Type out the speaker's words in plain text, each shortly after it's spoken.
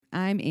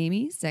I'm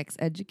Amy, sex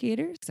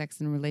educator, sex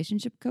and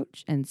relationship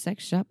coach, and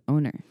sex shop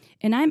owner.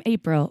 And I'm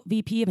April,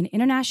 VP of an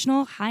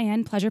international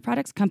high-end pleasure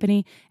products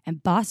company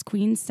and boss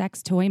queen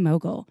sex toy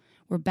mogul.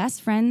 We're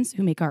best friends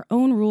who make our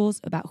own rules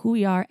about who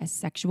we are as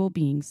sexual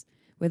beings.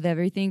 With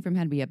everything from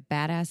how to be a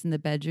badass in the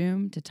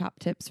bedroom to top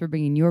tips for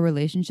bringing your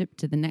relationship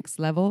to the next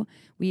level,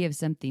 we have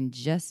something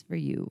just for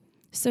you.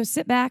 So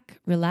sit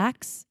back,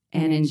 relax,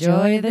 and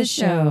enjoy the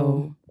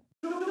show.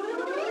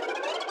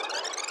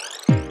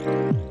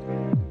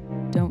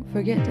 Don't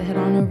forget to head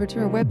on over to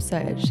our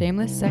website at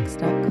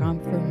shamelesssex.com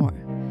for more.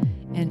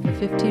 And for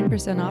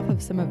 15% off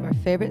of some of our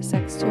favorite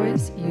sex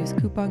toys, use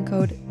coupon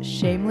code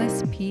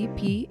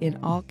SHAMELESSPP in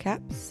all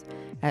caps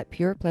at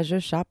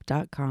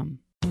purepleasureshop.com.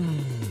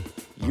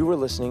 You are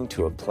listening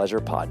to a pleasure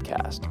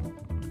podcast.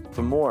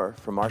 For more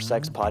from our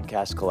sex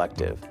podcast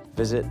collective,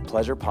 visit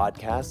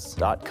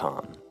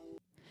pleasurepodcasts.com.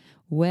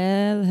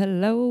 Well,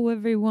 hello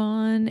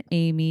everyone.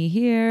 Amy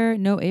here.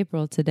 No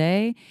April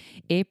today.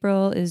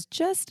 April is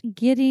just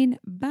getting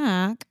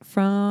back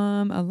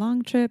from a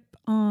long trip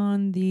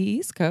on the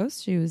East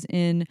Coast. She was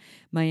in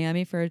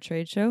Miami for a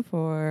trade show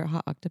for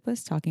Hot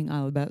Octopus, talking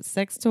all about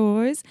sex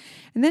toys.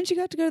 And then she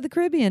got to go to the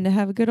Caribbean to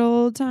have a good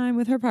old time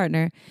with her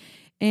partner.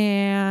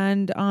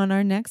 And on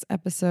our next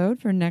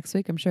episode for next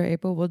week, I'm sure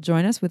April will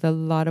join us with a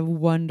lot of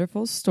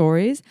wonderful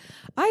stories.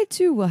 I,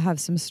 too, will have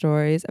some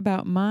stories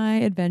about my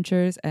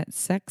adventures at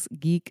Sex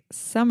Geek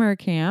Summer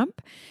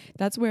Camp.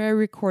 That's where I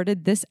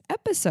recorded this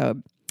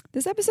episode.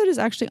 This episode is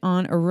actually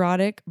on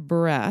erotic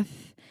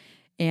breath,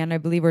 and I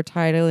believe we're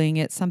titling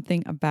it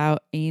something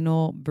about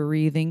anal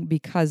breathing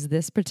because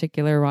this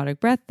particular erotic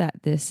breath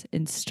that this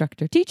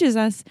instructor teaches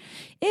us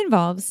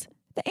involves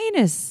the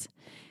anus,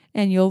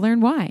 and you'll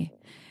learn why.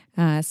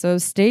 So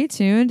stay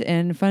tuned.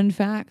 And fun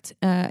fact,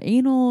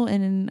 anal,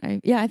 I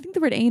think the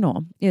word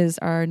anal is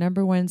our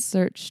number one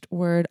searched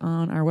word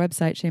on our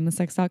website,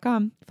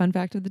 shamelesssex.com. Fun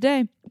fact of the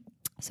day.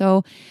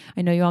 So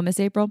I know you all miss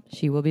April.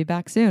 She will be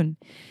back soon.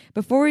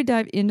 Before we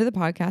dive into the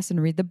podcast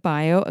and read the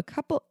bio, a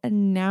couple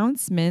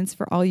announcements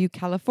for all you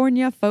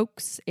California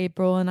folks.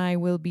 April and I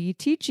will be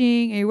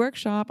teaching a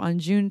workshop on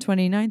June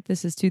 29th.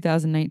 This is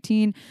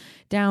 2019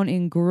 down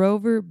in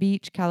Grover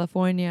Beach,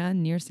 California,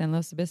 near San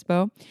Luis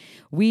Obispo.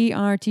 We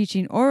are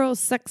teaching Oral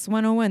Sex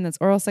 101. That's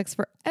oral sex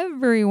for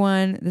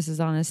everyone. This is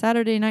on a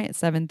Saturday night at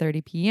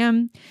 7:30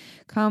 p.m.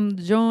 Come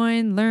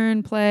join,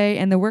 learn, play,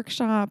 and the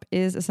workshop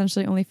is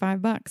essentially only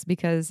 $5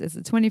 because it's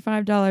a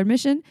 $25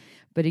 admission,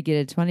 but you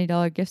get a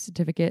 $20 gift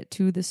certificate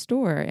to the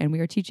store. And we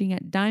are teaching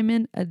at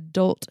Diamond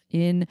Adult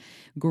in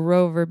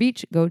Grover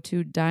Beach. Go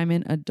to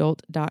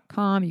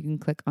diamondadult.com. You can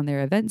click on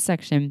their events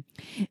section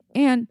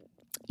and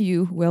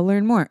you will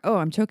learn more. Oh,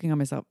 I'm choking on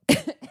myself.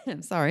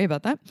 I'm sorry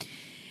about that.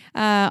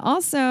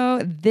 Also,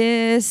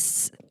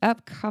 this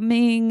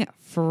upcoming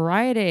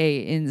Friday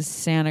in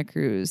Santa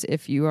Cruz,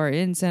 if you are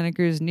in Santa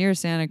Cruz, near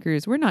Santa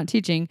Cruz, we're not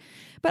teaching,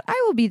 but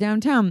I will be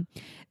downtown.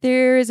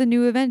 There is a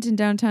new event in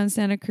downtown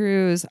Santa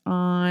Cruz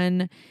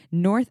on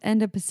north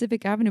end of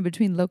Pacific Avenue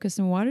between Locust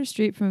and Water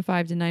Street from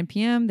 5 to 9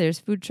 p.m. There's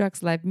food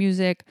trucks, live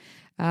music.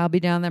 I'll be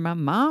down there. My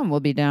mom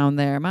will be down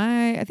there.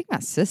 I think my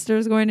sister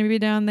is going to be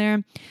down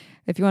there.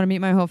 If you want to meet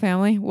my whole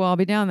family, well, I'll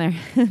be down there.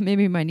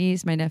 Maybe my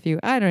niece, my nephew.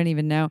 I don't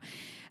even know.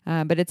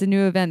 But it's a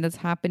new event that's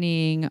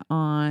happening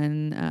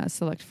on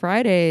select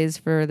Fridays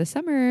for the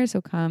summer.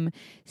 So come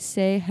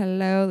say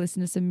hello,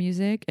 listen to some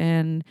music,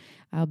 and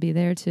I'll be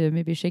there to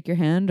maybe shake your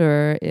hand.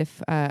 Or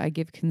if I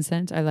give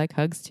consent, I like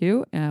hugs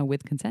too,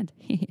 with consent.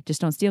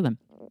 Just don't steal them.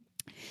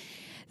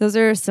 Those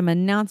are some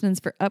announcements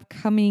for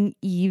upcoming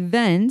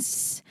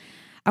events.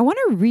 I want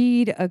to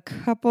read a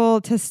couple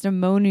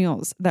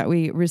testimonials that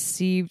we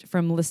received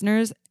from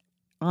listeners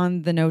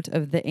on the note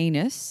of the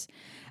anus.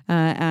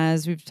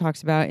 As we've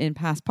talked about in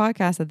past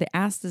podcasts, that the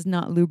ass does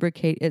not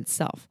lubricate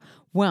itself.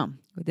 Well,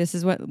 this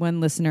is what one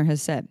listener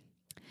has said.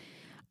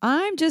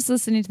 I'm just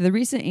listening to the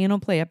recent anal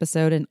play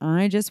episode, and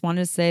I just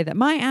wanted to say that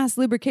my ass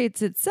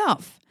lubricates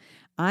itself.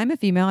 I'm a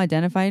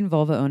female-identified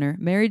vulva owner,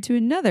 married to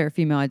another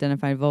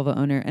female-identified vulva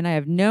owner, and I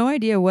have no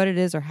idea what it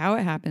is or how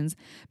it happens,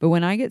 but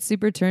when I get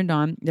super turned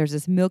on, there's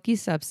this milky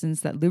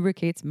substance that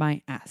lubricates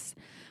my ass.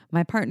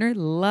 My partner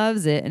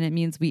loves it, and it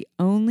means we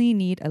only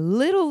need a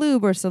little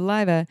lube or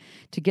saliva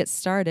to get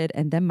started,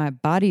 and then my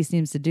body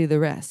seems to do the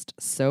rest.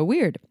 So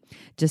weird.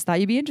 Just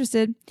thought you'd be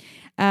interested.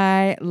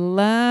 I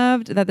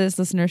loved that this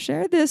listener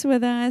shared this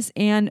with us,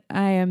 and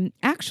I am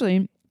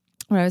actually,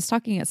 when I was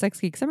talking at Sex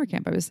Geek Summer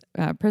Camp, I was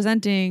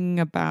presenting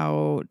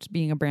about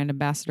being a brand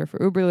ambassador for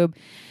Uberlube.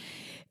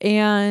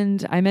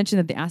 And I mentioned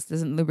that the ass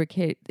doesn't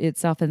lubricate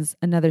itself, and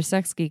another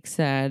sex geek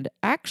said,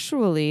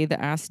 actually,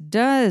 the ass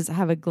does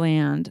have a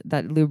gland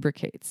that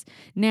lubricates.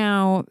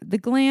 Now, the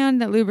gland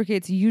that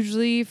lubricates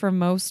usually for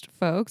most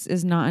folks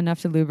is not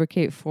enough to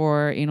lubricate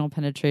for anal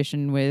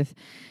penetration with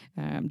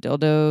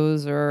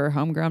dildos or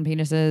homegrown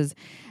penises.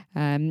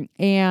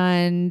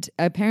 And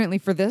apparently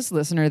for this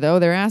listener, though,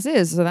 their ass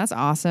is. So that's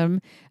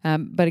awesome.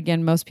 But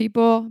again, most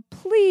people,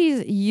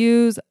 please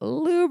use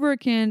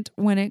lubricant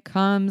when it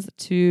comes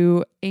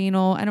to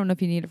anal. I don't know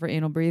if you need it for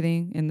anal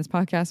breathing in this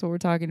podcast, what we're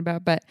talking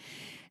about, but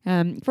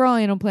For all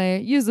anal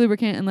play, use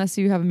lubricant unless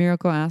you have a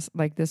miracle ass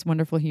like this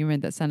wonderful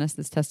human that sent us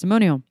this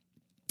testimonial.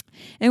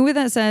 And with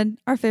that said,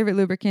 our favorite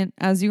lubricant,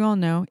 as you all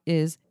know,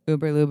 is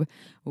Uberlube.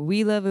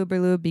 We love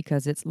Uberlube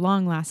because it's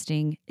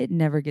long-lasting, it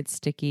never gets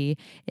sticky,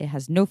 it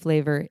has no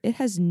flavor, it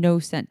has no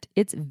scent.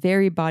 It's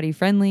very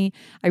body-friendly.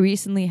 I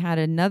recently had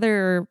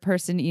another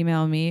person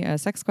email me a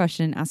sex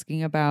question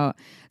asking about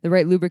the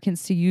right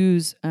lubricants to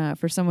use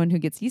for someone who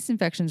gets yeast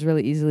infections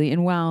really easily.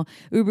 And while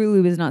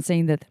Uberlube is not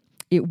saying that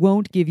it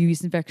won't give you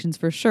yeast infections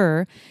for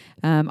sure,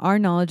 our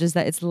knowledge is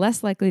that it's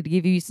less likely to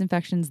give you yeast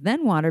infections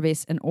than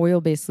water-based and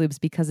oil-based lubes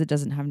because it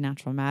doesn't have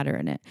natural matter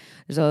in it.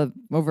 There's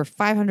over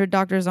 500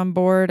 doctors on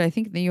board. I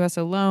think in the U.S.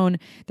 alone,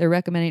 they're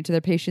recommending it to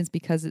their patients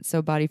because it's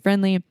so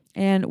body-friendly.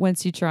 And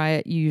once you try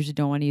it, you usually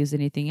don't want to use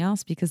anything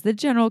else because the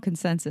general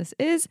consensus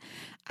is,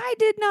 I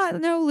did not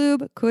know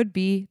lube could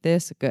be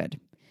this good.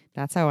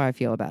 That's how I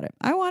feel about it.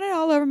 I want it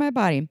all over my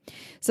body.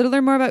 So to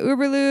learn more about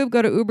Uberlube,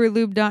 go to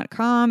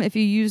uberlube.com. If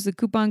you use the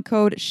coupon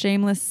code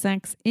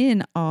SHAMELESSSEX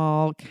in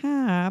all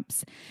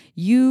caps,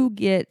 you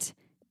get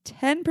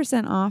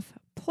 10% off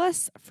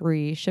plus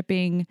free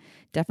shipping.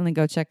 Definitely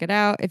go check it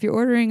out. If you're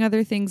ordering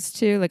other things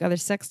too, like other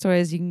sex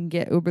toys, you can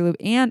get Uberlube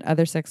and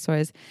other sex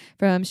toys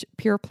from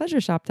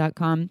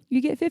purepleasureshop.com. You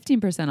get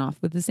 15% off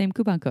with the same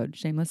coupon code,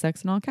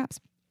 SHAMELESSSEX in all caps.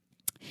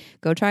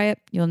 Go try it.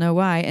 You'll know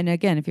why. And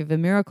again, if you have a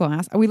miracle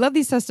ass, we love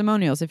these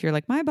testimonials. If you're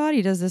like, my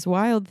body does this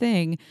wild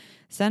thing,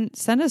 send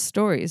us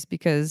stories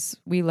because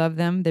we love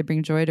them. They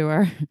bring joy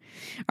to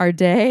our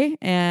day.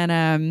 And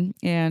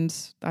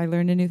I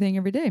learn a new thing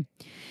every day.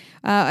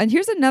 And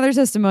here's another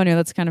testimonial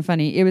that's kind of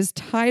funny. It was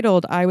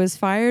titled, I was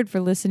fired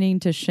for listening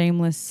to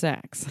Shameless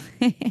Sex.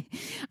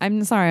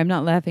 I'm sorry, I'm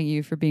not laughing at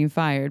you for being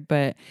fired,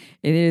 but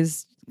it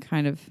is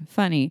kind of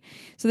funny.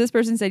 So this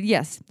person said,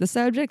 yes, the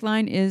subject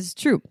line is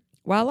true.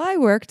 While I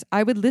worked,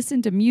 I would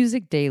listen to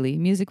music daily.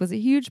 Music was a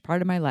huge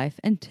part of my life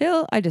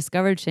until I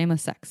discovered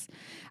Shameless Sex.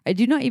 I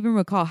do not even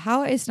recall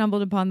how I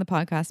stumbled upon the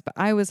podcast, but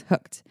I was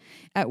hooked.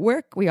 At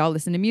work, we all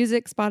listen to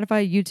music,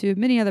 Spotify, YouTube,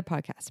 many other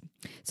podcasts.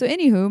 So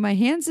anywho, my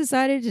hands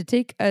decided to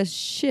take a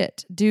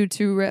shit due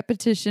to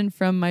repetition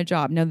from my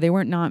job. No, they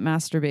weren't not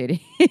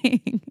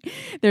masturbating.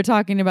 They're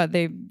talking about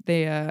they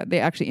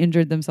actually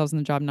injured themselves in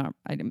the job.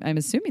 I'm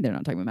assuming they're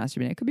not talking about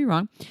masturbating. I could be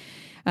wrong.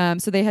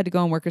 So they had to go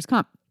on workers'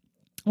 comp.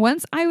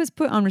 Once I was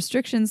put on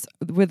restrictions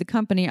with the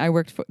company I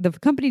worked for, the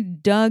company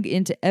dug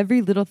into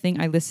every little thing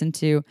I listened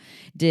to,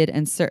 did,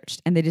 and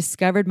searched, and they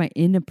discovered my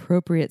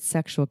inappropriate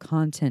sexual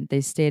content.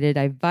 They stated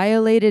I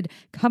violated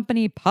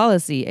company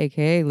policy,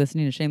 aka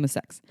listening to Shameless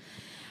Sex.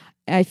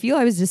 I feel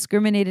I was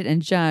discriminated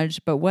and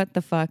judged, but what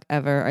the fuck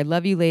ever. I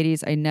love you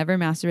ladies. I never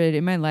masturbated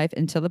in my life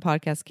until the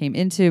podcast came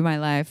into my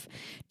life.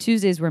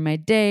 Tuesdays were my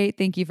day.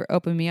 Thank you for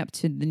opening me up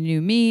to the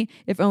new me.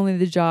 If only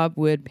the job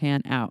would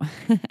pan out.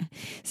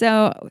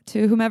 So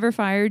to whomever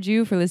fired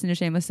you for listening to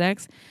Shameless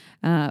Sex,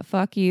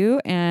 fuck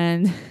you.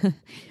 And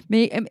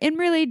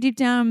really deep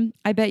down,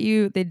 I bet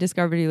you they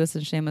discovered you listen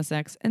to Shameless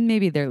Sex, and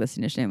maybe they're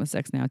listening to Shameless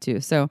Sex now too.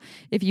 So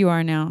if you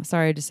are now,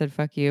 sorry I just said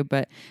fuck you,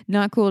 but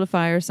not cool to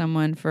fire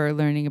someone for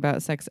learning about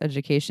sex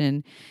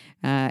education.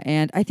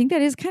 And I think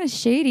that is kind of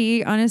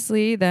shady,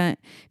 honestly, that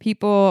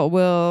people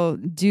will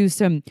do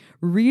some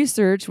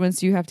research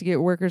once you have to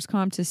get workers'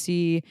 comp to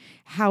see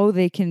how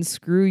they can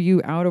screw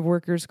you out of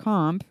workers'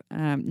 comp.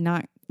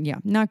 Not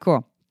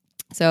cool.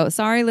 So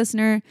sorry,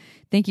 listener.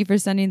 Thank you for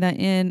sending that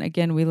in.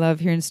 Again, we love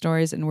hearing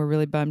stories, and we're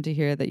really bummed to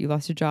hear that you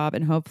lost your job.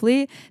 And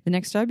hopefully the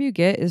next job you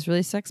get is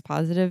really sex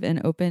positive and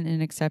open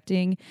and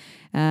accepting,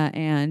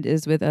 and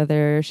is with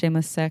other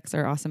Shameless Sex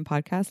or awesome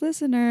podcast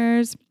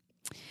listeners.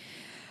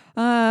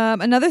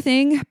 Another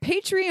thing,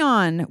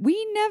 Patreon.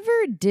 We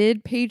never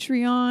did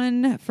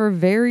Patreon for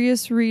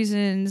various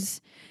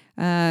reasons.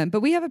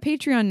 But we have a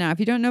Patreon now. If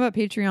you don't know what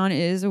Patreon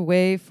is, a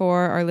way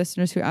for our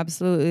listeners who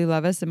absolutely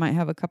love us and might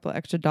have a couple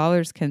extra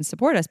dollars can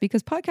support us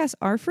because podcasts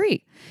are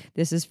free.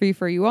 This is free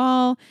for you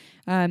all.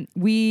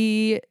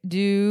 We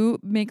do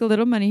make a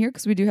little money here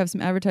because we do have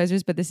some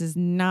advertisers, but this is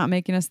not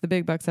making us the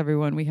big bucks,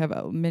 everyone. We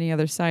have many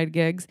other side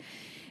gigs.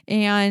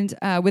 And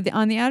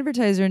on the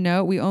advertiser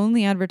note, we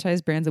only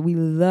advertise brands that we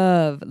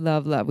love,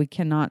 love, love. We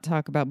cannot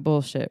talk about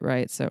bullshit,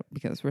 right? So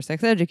because we're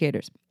sex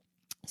educators.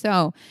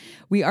 So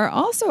we are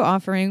also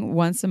offering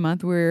once a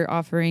month, we're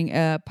offering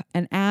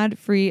an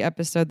ad-free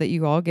episode that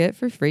you all get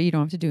for free. You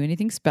don't have to do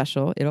anything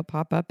special. It'll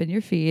pop up in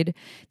your feed.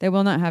 They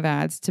will not have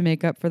ads to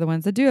make up for the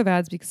ones that do have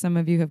ads because some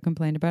of you have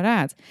complained about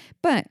ads.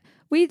 But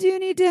we do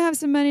need to have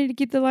some money to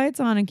keep the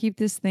lights on and keep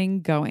this thing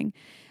going.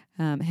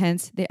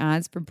 Hence the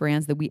ads for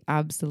brands that we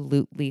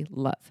absolutely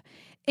love.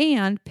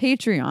 And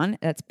Patreon,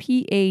 that's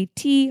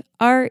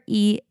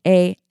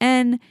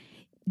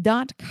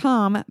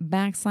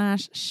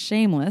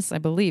patreon.com/shameless. I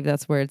believe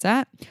that's where it's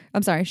at.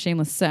 I'm sorry,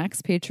 Shameless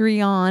Sex.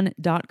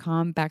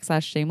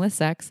 Patreon.com/shameless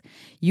sex.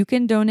 You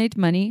can donate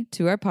money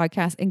to our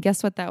podcast, and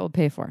guess what that will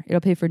pay for? It'll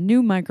pay for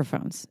new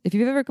microphones. If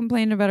you've ever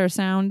complained about our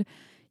sound,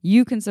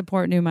 you can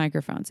support new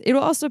microphones. It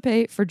will also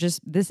pay for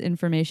just this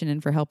information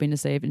and for helping to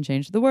save and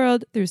change the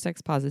world through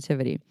sex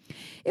positivity.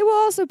 It will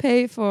also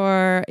pay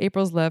for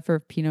April's love for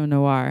Pinot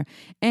Noir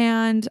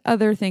and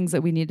other things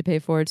that we need to pay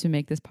for to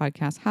make this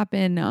podcast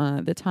happen,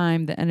 the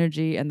time, the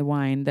energy, and the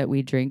wine that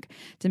we drink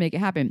to make it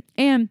happen.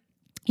 And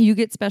you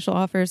get special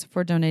offers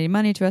for donating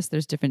money to us.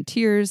 There's different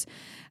tiers.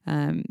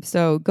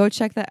 So go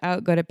check that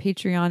out. Go to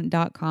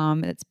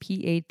patreon.com. That's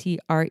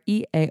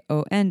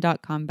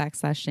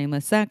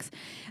patreon.com/shamelesssex.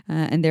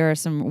 And there are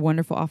some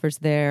wonderful offers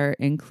there,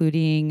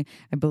 including,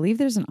 I believe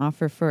there's an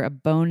offer for a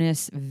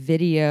bonus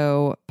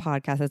video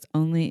podcast that's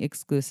only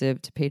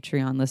exclusive to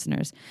Patreon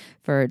listeners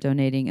for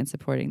donating and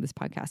supporting this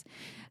podcast.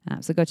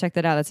 So go check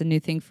that out. That's a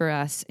new thing for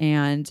us.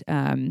 And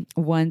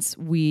once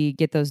we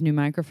get those new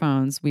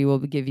microphones, we will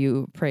give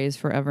you praise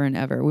forever and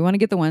ever. We want to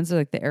get the ones that are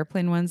like the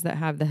airplane ones that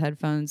have the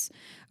headphones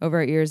over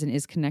our ears and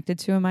is connected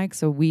to a mic,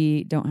 so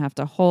we don't have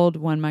to hold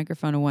one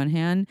microphone in one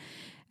hand.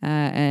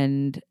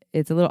 And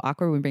it's a little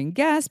awkward when we bring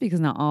guests because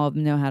not all of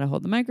them know how to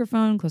hold the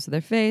microphone close to their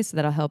face. So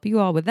that'll help you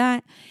all with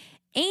that.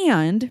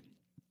 And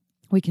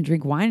we can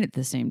drink wine at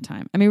the same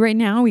time. I mean, right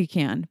now we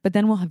can, but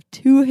then we'll have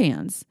two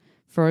hands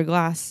for a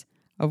glass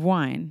of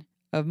wine,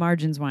 of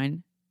Margins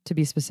wine, to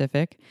be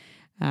specific.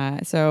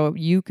 So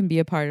you can be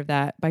a part of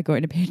that by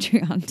going to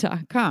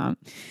patreon.com.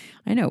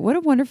 I know. What a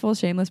wonderful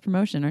shameless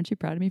promotion. Aren't you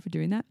proud of me for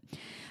doing that?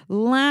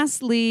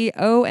 Lastly,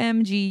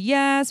 OMG,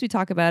 yes, we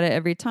talk about it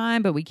every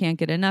time, but we can't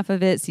get enough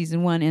of it.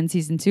 Season 1 and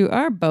Season 2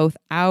 are both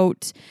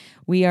out.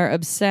 We are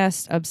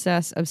obsessed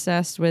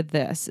with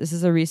this. This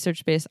is a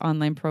research-based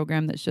online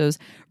program that shows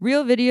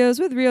real videos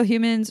with real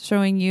humans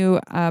showing you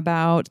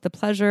about the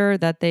pleasure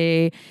that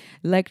they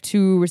like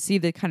to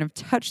receive, the kind of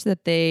touch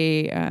that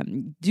they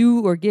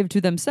do or give to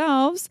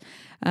themselves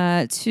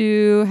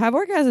to have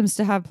orgasms,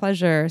 to have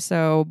pleasure.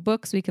 So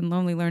books, we can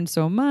only learn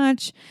so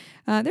much.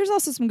 There's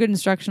also some good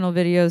instructional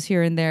videos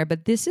here and there,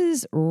 but this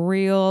is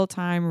real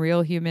time,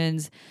 real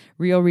humans,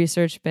 real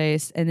research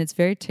based, and it's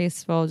very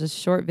tasteful, just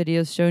short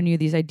videos showing you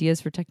these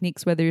ideas for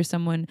techniques, whether you're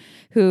someone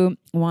who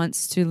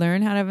wants to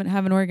learn how to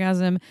have an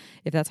orgasm,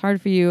 if that's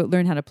hard for you,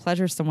 learn how to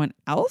pleasure someone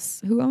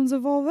else who owns a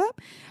vulva,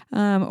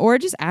 or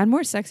just add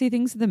more sexy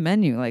things to the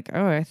menu. Like,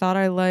 oh, I thought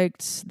I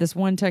liked this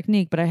one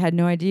technique, but I had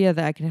no idea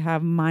that I could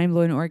have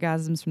mind-blowing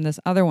orgasms from this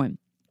other one.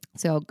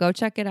 So go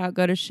check it out.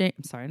 Go to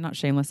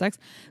Shameless Sex.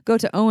 Go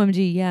to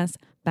OMG Yes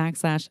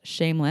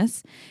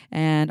 /shameless.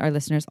 And our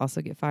listeners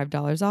also get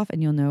 $5 off,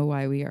 and you'll know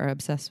why we are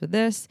obsessed with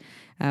this.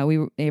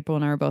 April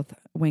and I are both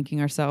winking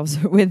ourselves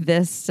with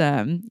this.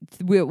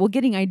 We're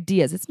getting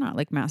ideas. It's not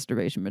like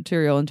masturbation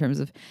material in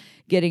terms of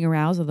getting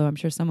aroused, although I'm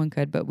sure someone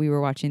could, but we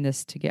were watching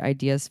this to get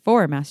ideas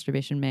for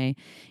Masturbation May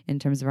in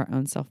terms of our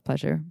own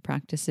self-pleasure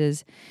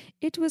practices.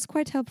 It was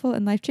quite helpful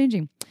and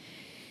life-changing.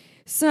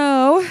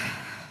 So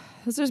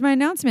those are my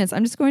announcements.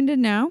 I'm just going to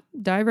now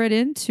dive right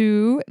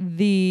into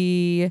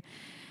the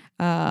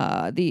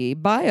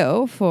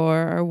bio for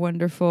our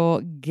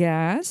wonderful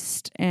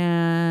guest,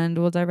 and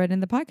we'll dive right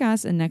into the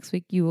podcast. And next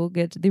week you will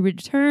get the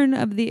return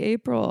of the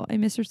April. I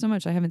miss her so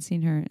much. I haven't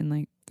seen her in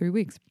like 3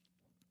 weeks.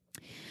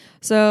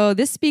 So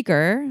this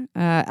speaker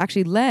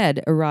actually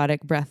led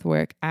Erotic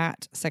Breathwork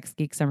at Sex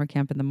Geek Summer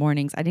Camp in the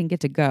mornings. I didn't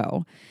get to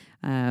go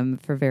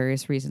for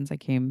various reasons. I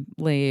came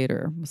late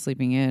or was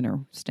sleeping in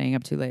or staying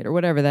up too late or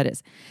whatever that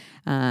is.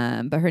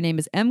 But her name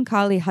is M.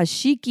 Kali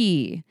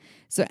Hashiki.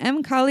 So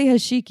M. Kali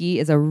Hashiki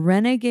is a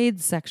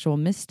renegade sexual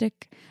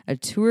mystic, a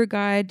tour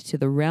guide to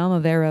the realm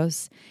of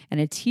Eros, and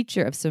a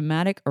teacher of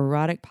somatic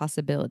erotic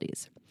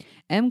possibilities.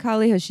 M.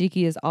 Kali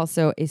Hashiki is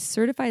also a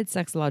certified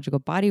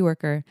sexological body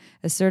worker,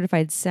 a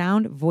certified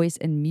sound, voice,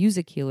 and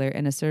music healer,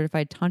 and a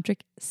certified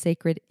tantric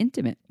sacred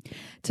intimate.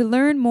 To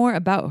learn more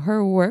about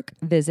her work,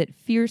 visit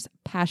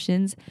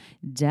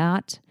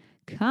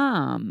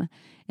fiercepassions.com.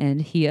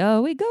 And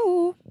here we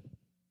go.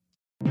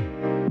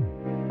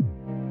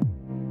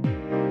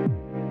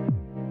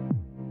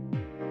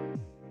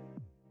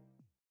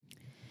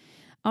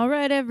 All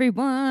right,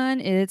 everyone,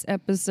 it's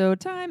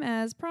episode time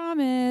as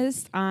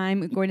promised.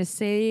 I'm going to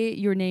say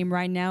your name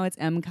right now. It's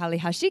M. Kali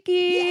Hashiki.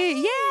 Yay!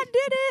 Yeah, I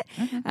did it.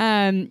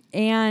 Okay.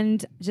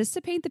 And just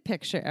to paint the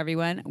picture,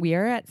 everyone, we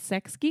are at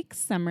Sex Geek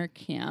Summer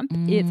Camp.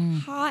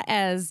 It's hot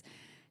as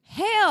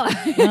hell.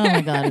 Oh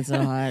my God, it's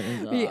so hot.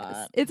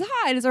 It's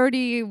hot. It's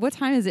already, what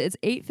time is it? It's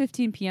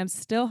 8:15 p.m.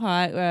 Still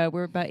hot.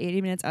 We're about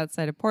 80 minutes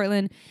outside of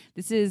Portland.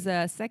 This is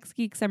Sex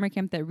Geek Summer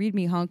Camp that Reed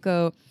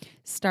Mihalko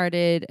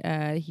started.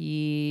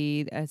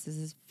 This is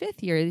his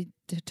 5th year. He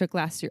took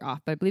last year off,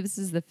 but I believe this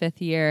is the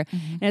 5th year.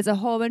 And it's a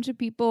whole bunch of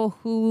people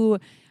who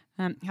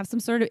have some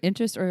sort of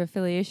interest or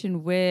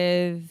affiliation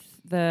with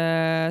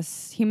the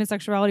human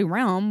sexuality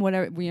realm,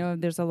 whatever,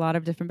 there's a lot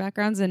of different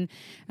backgrounds and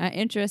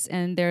interests,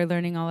 and they're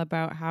learning all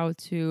about how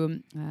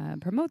to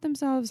promote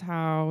themselves,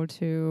 how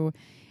to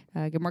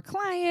get more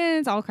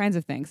clients, all kinds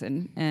of things,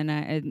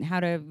 and how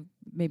to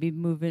maybe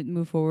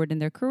move forward in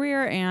their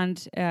career.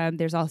 And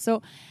there's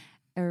also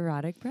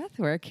erotic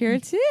breathwork here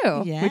too,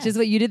 yes, which is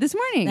what you did this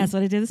morning. That's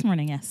what I did this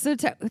morning, yes. So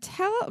so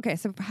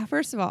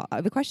first of all,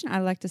 the question I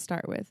like to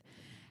start with,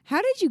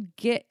 How did you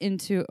get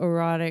into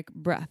erotic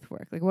breath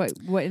work? Like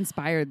what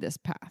inspired this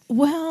path?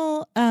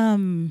 Well,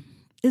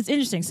 it's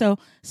interesting. So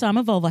I'm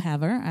a vulva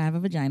haver. I have a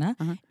vagina.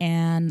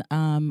 And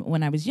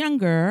when I was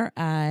younger,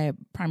 I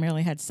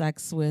primarily had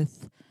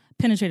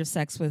penetrative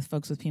sex with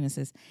folks with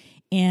penises.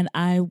 And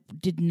I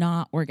did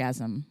not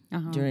orgasm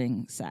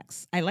during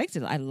sex. I liked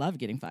it. I love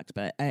getting fucked,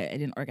 but I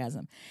didn't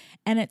orgasm.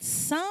 And at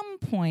some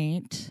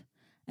point,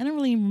 I don't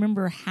really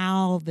remember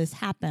how this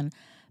happened,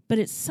 but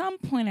at some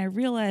point I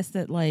realized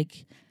that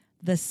like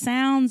the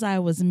sounds I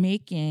was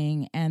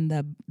making and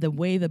the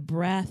way the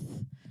breath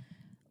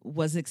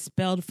was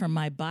expelled from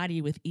my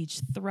body with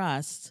each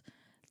thrust,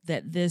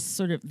 that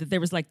there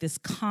was like this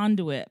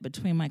conduit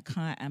between my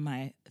cunt and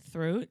my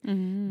throat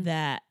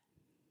that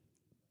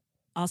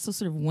also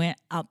sort of went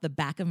out the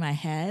back of my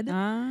head.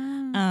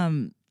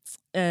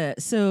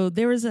 So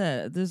there's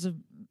a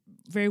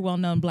very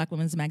well-known Black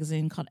women's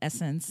magazine called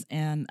Essence,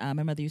 and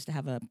my mother used to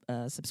have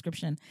a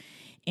subscription.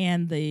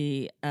 And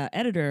the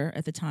editor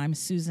at the time,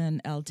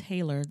 Susan L.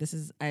 Taylor,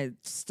 I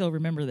still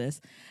remember this,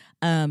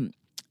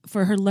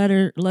 for her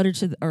letter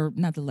to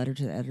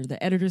the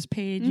editor's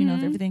page,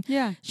 of everything.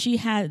 Yeah. She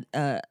had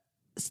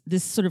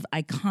this sort of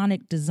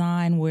iconic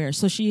design where,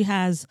 so she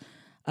has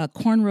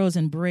cornrows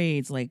and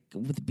braids like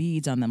with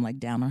beads on them, like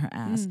down on her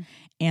ass.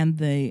 And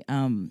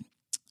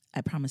I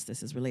promise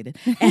this is related.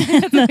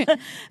 And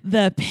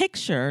the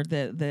picture,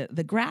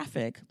 the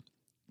graphic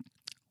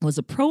was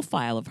a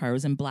profile of her. It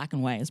was in black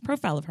and white. It was a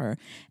profile of her.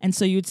 And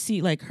so you'd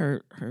see like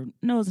her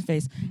nose and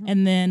face,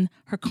 and then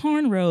her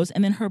cornrows,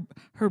 and then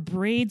her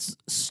braids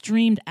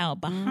streamed out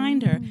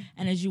behind her.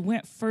 And as you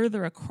went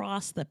further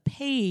across the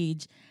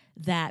page,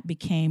 that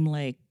became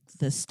like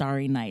the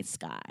starry night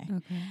sky.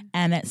 Okay.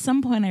 And at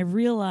some point I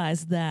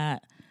realized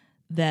that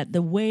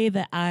the way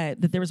that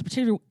there was a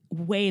particular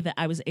way that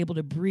I was able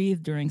to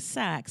breathe during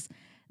sex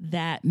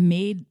that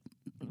made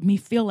me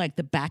feel like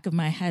the back of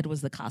my head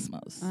was the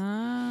cosmos.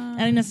 I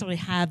didn't necessarily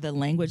have the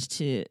language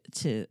to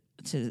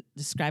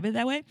describe it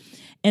that way.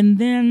 And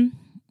then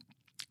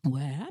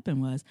what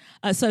happened was,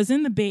 so I was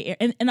in the Bay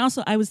Area, and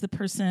also I was the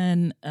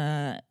person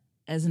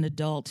as an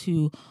adult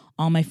who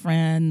all my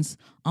friends,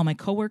 all my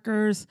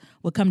coworkers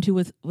would come to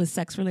with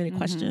sex-related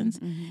questions.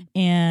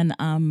 And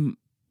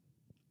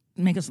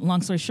make a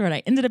long story short,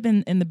 I ended up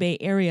in the Bay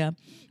Area,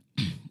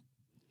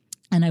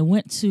 and I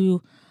went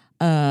to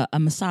a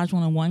massage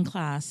 101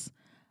 class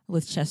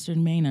with Chester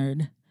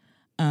Maynard,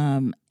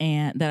 and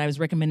that I was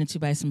recommended to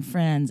by some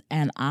friends,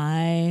 and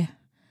I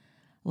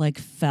like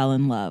fell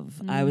in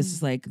love. I was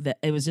just like,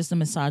 it was just a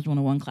massage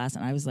 101 class,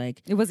 and I was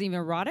like, it wasn't even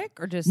erotic,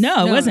 or just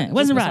no, it wasn't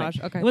erotic. Massage.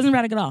 Okay, it wasn't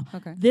erotic at all.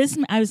 Okay,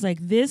 I was like,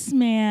 this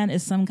man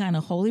is some kind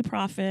of holy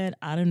prophet.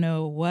 I don't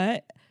know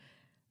what's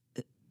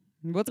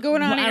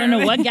going on. I don't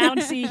know what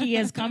galaxy he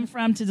has come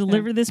from to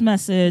deliver this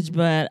message,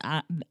 but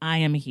I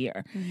am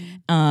here.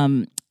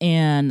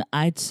 And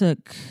I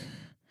took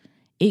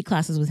 8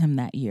 classes with him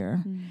that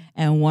year,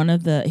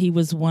 and he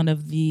was one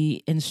of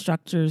the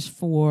instructors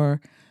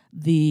for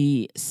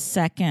the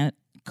second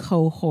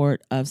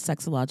cohort of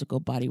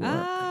sexological bodywork.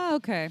 Ah,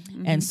 okay.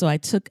 And so I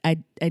did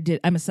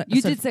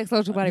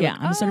sexological bodywork. Yeah,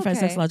 I'm a certified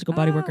sexological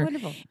bodyworker.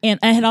 Wonderful. And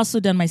I had also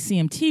done my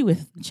CMT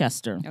with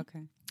Chester.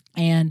 Okay.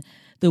 And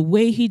the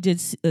way he did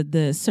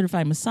the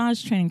certified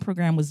massage training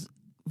program was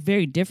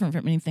very different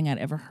from anything I'd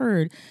ever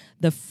heard.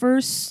 The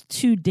first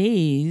 2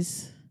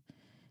 days,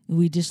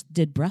 we just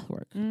did breath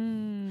work.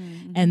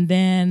 And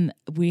then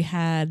we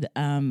had,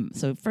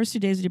 so first 2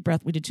 days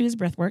we did 2 days of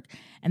breath work.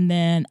 And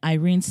then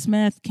Irene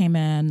Smith came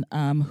in,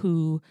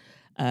 who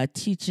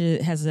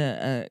has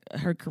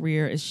her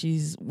career is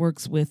she's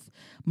works with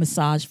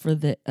massage for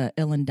the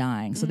ill and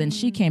dying. So then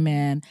she came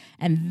in,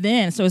 and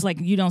then, so it's like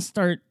you don't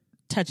start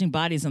touching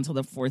bodies until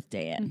the 4th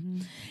day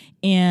in.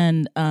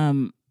 And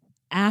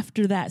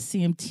after that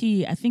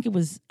CMT, I think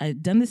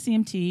I'd done the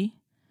CMT,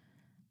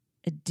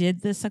 I did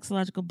the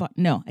sexological,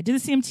 I did the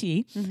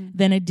CMT.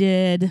 Then I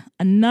did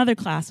another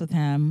class with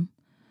him.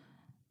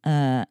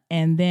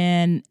 And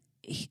then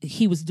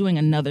he was doing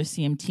another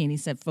CMT, and he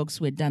said folks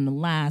who had done the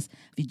last,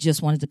 if you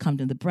just wanted to come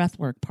to the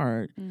breathwork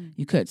part,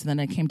 you could. So then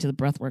I came to the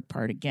breathwork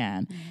part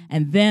again.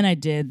 And then I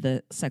did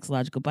the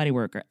sexological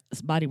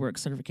bodywork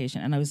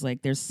certification. And I was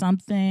like, there's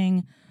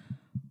something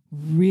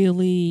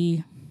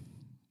really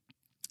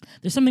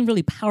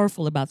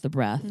powerful about the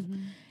breath.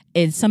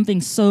 It's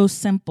something so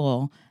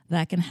simple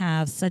that can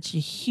have such a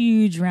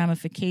huge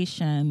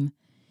ramification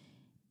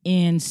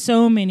in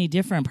so many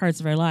different parts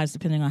of our lives,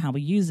 depending on how we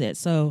use it.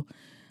 So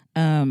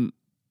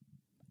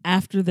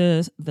after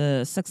the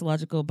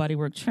sexological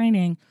bodywork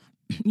training,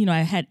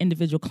 I had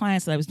individual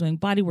clients that I was doing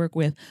bodywork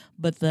with,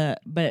 but the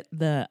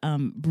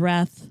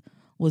breath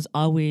was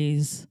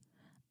always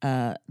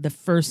the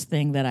first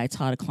thing that I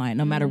taught a client,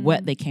 no matter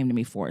what they came to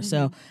me for.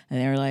 So and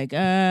they were like,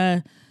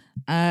 I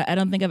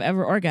don't think I've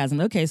ever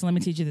orgasmed. Okay, so let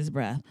me teach you this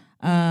breath.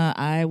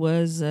 I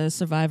was a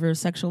survivor of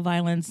sexual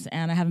violence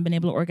and I haven't been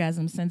able to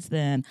orgasm since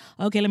then.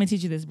 Okay, let me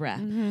teach you this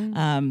breath.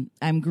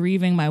 I'm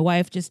grieving. My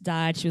wife just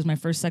died. She was my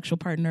first sexual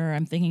partner.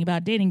 I'm thinking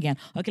about dating again.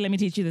 Okay, let me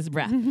teach you this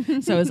breath.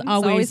 So it's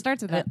always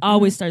starts with that. It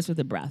always starts with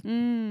the breath.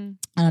 And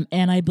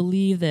I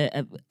believe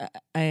that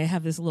I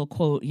have this little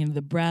quote,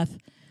 the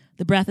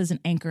breath is an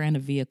anchor and a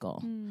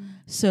vehicle.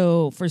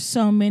 So for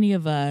so many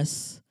of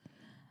us,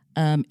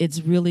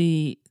 it's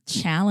really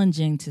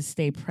challenging to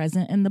stay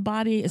present in the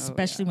body,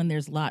 especially when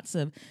there's lots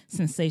of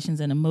sensations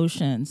and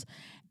emotions.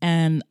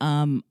 And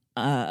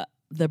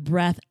the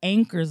breath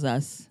anchors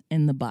us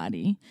in the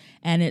body,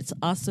 and it's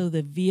also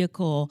the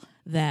vehicle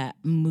that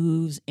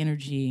moves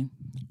energy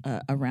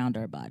around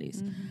our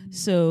bodies.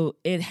 So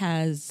it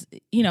has,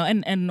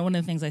 and one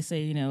of the things I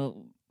say,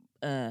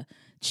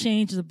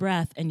 change the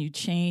breath, and you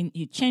change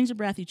the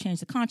breath, you change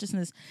the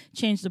consciousness,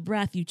 change the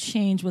breath, you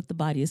change what the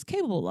body is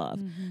capable of.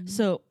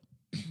 So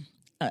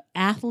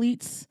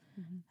athletes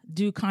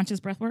do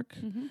conscious breath work.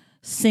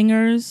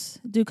 Singers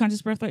do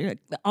conscious breath work.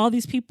 All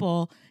these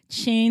people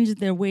change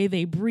their way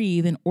they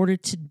breathe in order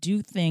to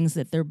do things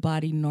that their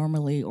body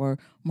normally or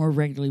more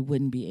regularly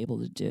wouldn't be able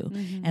to do.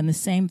 And the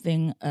same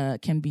thing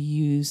can be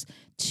used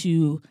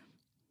to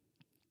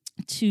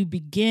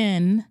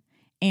begin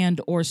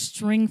and or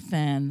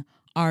strengthen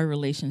our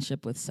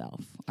relationship with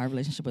self, our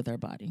relationship with our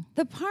body.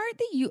 The part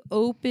that you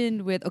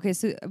opened with, okay,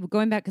 so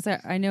going back, because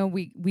I know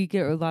we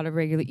get a lot of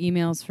regular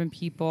emails from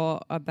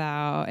people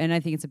about, and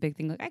I think it's a big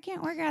thing, like, I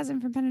can't orgasm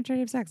from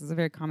penetrative sex. It's a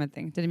very common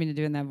thing. Didn't mean to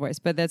do it in that voice,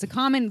 but that's a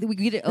common, we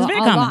get it a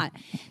lot.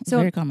 So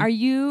very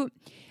common.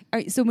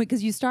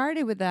 Because you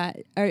started with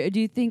that,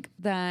 do you think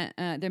that,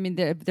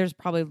 there's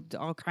probably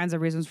all kinds of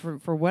reasons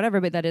for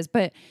whatever, but that is,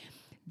 but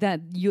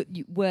that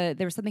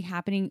there was something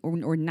happening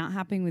or not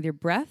happening with your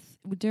breath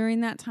during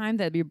that time,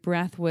 that your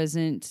breath because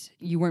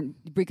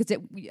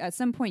at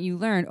some point you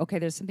learned, okay,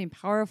 there's something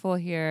powerful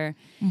here.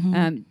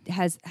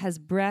 Has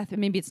breath,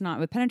 maybe it's not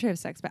with penetrative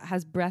sex, but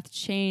has breath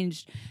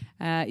changed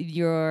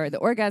the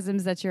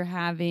orgasms that you're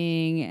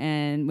having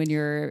and when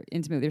you're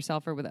intimate with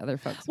yourself or with other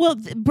folks? Well,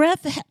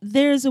 breath,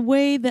 there's a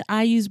way that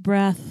I use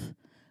breath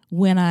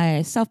when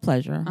I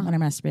self-pleasure, when I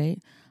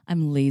masturbate.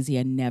 I'm lazy.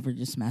 I never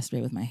just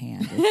masturbate with my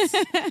hand. It's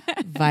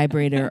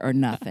vibrator or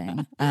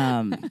nothing.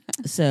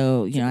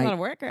 So, it's a lot of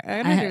work.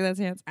 I don't do those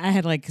hands. I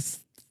had like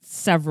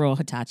several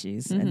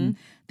Hitachis, and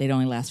they'd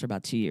only last for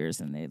about 2 years,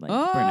 and they'd burn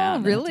out.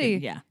 Oh, really?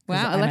 Yeah.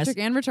 Wow, electric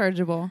and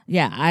rechargeable.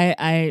 Yeah,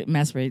 I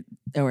masturbate,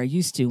 or I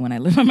used to when I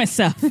lived by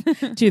myself,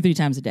 2 or 3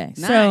 times a day.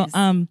 Nice.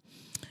 So,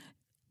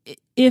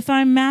 if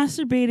I'm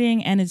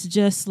masturbating and it's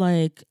just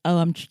like,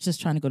 I'm just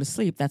trying to go to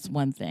sleep, that's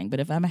one thing. But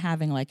if I'm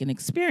having like an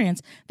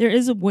experience, there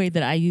is a way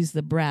that I use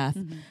the breath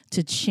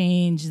to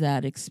change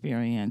that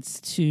experience,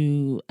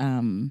 to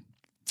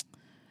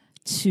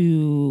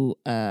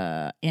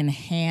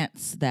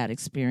enhance that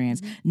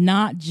experience,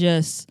 not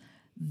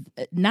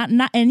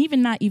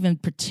even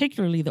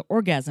particularly the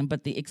orgasm,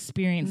 but the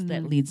experience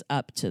that leads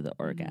up to the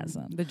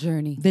orgasm. The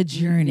journey,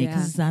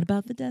 because it's not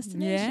about the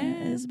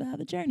destination, it's about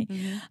the journey.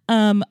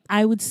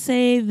 I would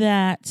say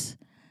that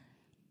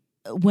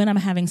when I'm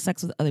having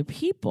sex with other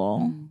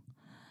people,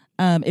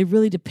 it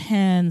really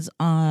depends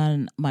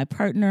on my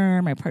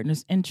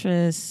partner's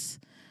interests,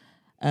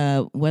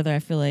 whether I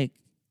feel like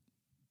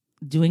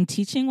doing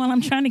teaching while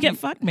I'm trying to get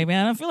fucked. Maybe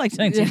I don't feel like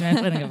doing teaching while I'm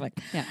trying to get fucked.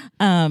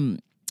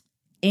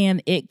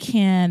 And it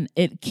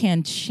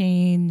can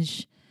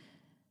change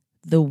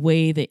the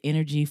way the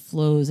energy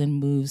flows and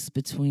moves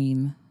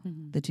between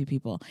the two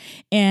people.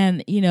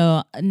 And,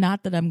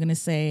 not that I'm going to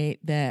say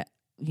that,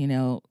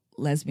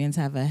 lesbians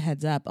have a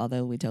heads up,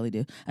 although we totally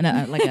do.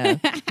 And we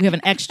have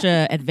an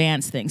extra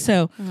advanced thing.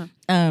 So,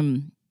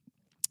 a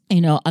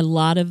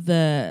lot of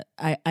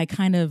I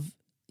kind of,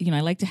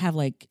 I like to have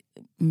like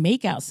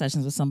make out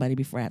sessions with somebody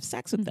before I have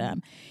sex with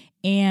them.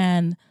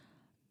 And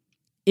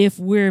if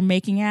we're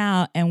making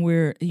out and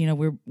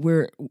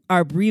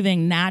our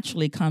breathing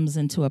naturally comes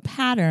into a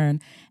pattern,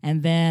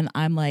 and then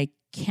I'm like,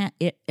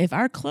 if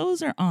our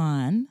clothes are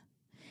on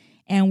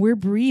and we're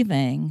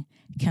breathing,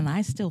 can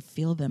I still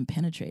feel them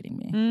penetrating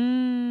me?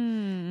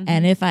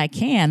 And if I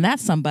can,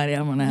 that's somebody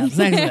I'm gonna have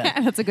sex with.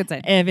 That's a good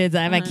sign. If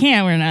I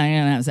can't, we're not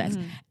gonna have sex.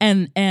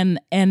 And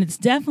it's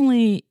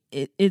definitely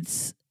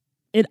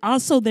it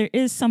also, there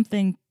is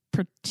something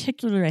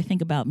particular, I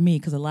think, about me,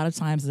 because a lot of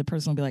times the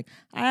person will be like,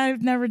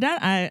 I've never done,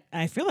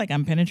 I feel like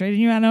I'm penetrating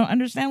you, I don't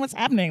understand what's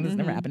happening, this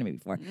never happened to me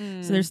before.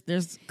 So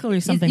there's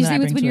clearly something you that I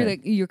bring when to you're it.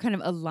 like, you're kind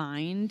of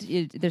aligned,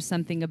 there's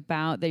something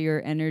about that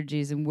your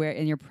energies and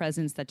your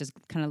presence that just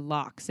kind of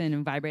locks in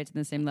and vibrates in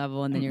the same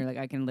level, and then you're like,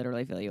 I can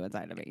literally feel you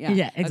inside of it.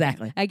 Yeah,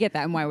 exactly. Okay. I get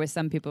that. And why with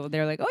some people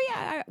they're like, oh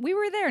yeah, we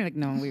were there, and like,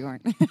 no, we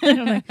weren't.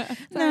 Like,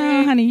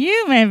 no, honey,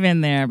 you may have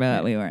been there,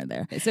 but we weren't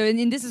there. So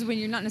and this is when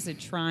you're not necessarily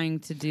trying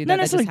to do that. Not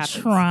necessarily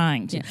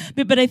trying to.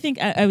 But I think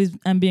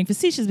I'm being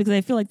facetious, because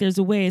I feel like there's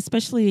a way,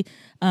 especially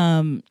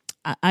I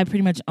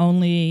pretty much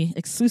only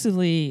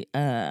exclusively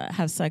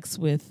have sex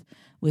with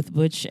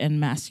butch and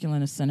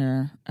masculine of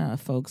center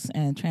folks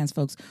and trans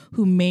folks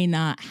who may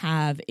not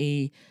have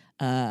a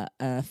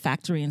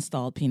factory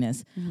installed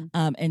penis.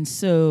 And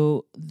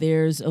so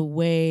there's a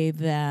way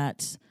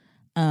that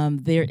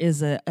there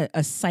is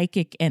a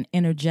psychic and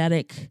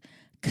energetic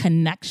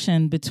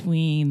connection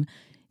between,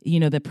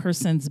 the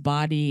person's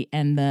body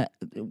and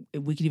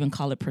we could even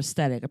call it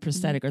prosthetic,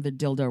 or the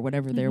dildo or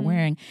whatever they're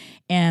wearing.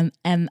 And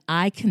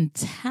I can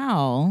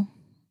tell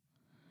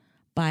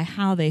by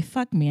how they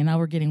fuck me, and now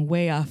we're getting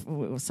way off.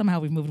 Somehow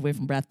we've moved away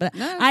from breath, but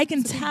I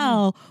can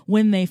tell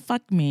when they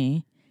fuck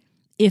me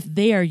if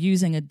they are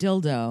using a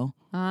dildo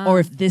or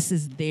if this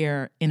is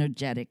their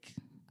energetic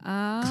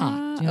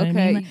cock. Do you know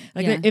what I mean?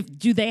 Like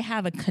do they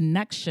have a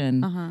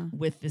connection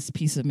with this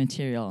piece of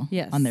material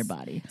on their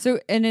body? So,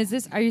 and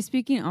are you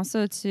speaking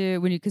also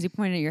to because you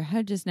pointed at your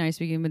head just now, you're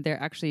speaking when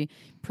they're actually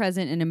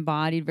present and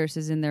embodied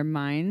versus in their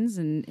minds,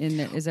 and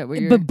is that what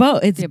you're? But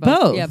both. It's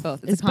both. Yeah,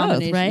 both. It's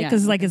both, right?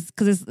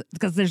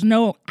 Because there's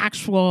no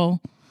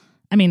actual.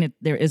 I mean,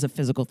 there is a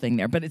physical thing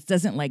there, but it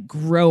doesn't like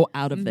grow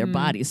out of their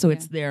body. So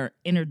it's their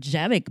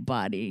energetic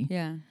body.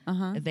 Yeah.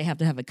 They have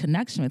to have a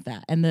connection with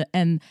that,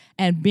 and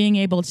being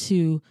able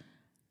to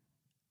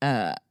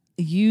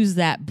use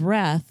that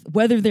breath,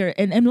 whether they're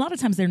and a lot of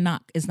times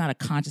it's not a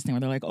conscious thing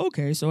where they're like,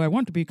 okay, so I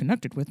want to be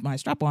connected with my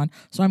strap-on,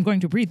 so I'm going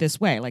to breathe this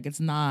way. Like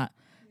that's not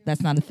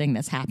a thing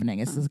that's happening.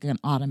 It's just an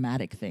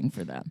automatic thing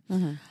for them.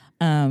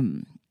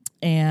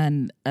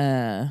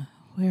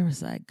 Where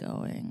was I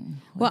going?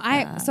 Well,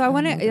 I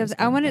want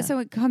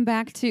to come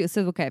back to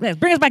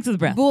bring us back to the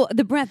breath. Well,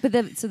 the breath,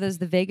 but so there's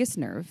the vagus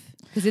nerve,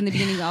 because in the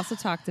beginning we also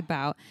talked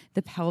about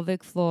the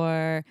pelvic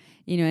floor,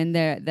 and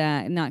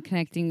the not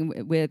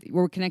connecting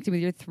we're connecting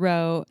with your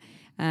throat.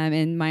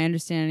 And my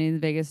understanding, the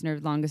vagus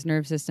nerve, longest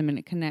nerve system, and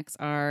it connects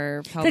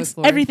our pelvic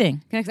floor.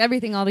 Connects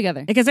everything all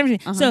together. It connects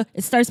everything. So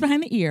it starts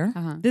behind the ear.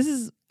 This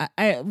is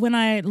when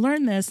I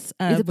learned this.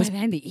 Is it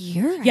behind the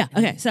ear? Yeah.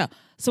 Okay. So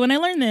when I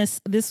learned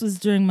this was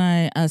during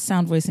my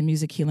sound, voice, and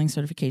music healing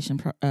certification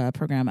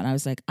program, and I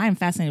was like, I'm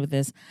fascinated with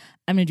this.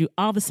 I'm going to do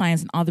all the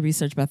science and all the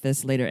research about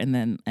this later, and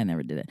then I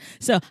never did it.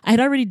 So I had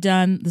already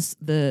done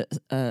the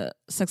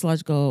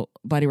sexological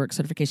bodywork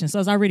certification, so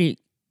I was already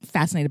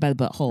fascinated by the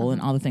butthole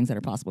and all the things that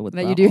are possible with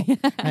the butthole. You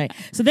do. Right.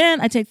 So then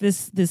I take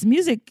this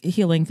music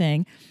healing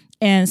thing,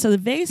 and so the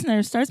vagus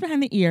nerve starts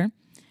behind the ear,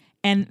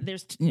 and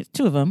there's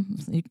two of them.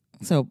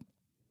 So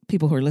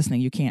people who are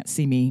listening, you can't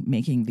see me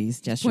making these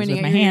gestures pointing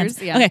with my hands.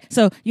 Ears, yeah. Okay,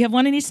 so you have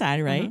one on each side,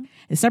 right?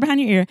 They start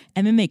behind your ear,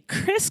 and then they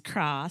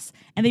crisscross,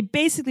 and they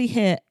basically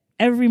hit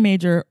every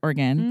major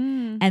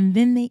organ, and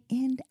then they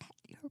end at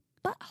your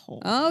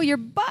butthole. Oh, your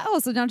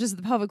butthole. So not just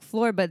the pelvic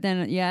floor, but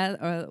then,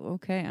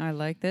 okay, I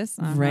like this.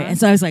 Right. And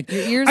so I was like,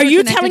 are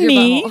you telling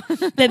me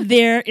that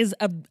there is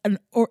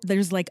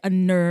there's like a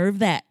nerve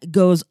that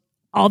goes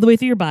all the way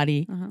through your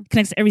body,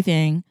 connects to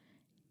everything,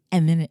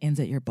 and then it ends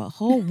at your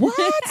butthole?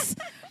 What?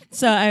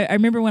 So I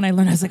remember when I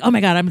learned, I was like, oh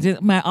my God, I'm doing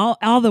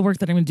all the work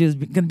that I'm going to do is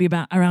going to be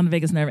about around the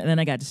vagus nerve. And then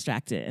I got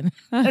distracted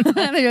and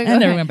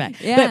never went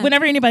back. Yeah. But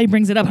whenever anybody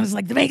brings it up, I was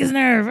like, the vagus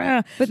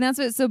nerve. But that's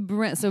what, so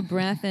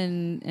breath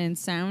and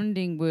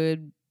sounding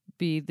would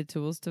be the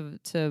tools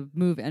to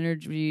move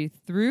energy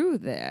through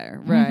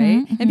there,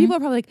 right? And people are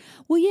probably like,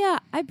 well, yeah,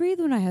 I breathe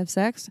when I have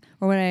sex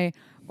or when I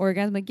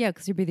orgasm. Like, yeah,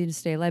 because you're breathing to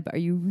stay alive. But are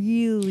you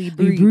really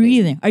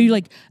breathing?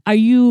 Are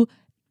you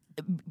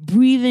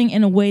breathing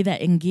in a way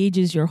that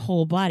engages your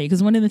whole body?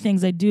 Because one of the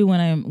things I do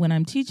when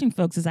I'm teaching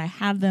folks is I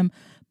have them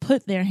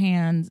put their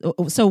hands.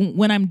 So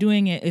when I'm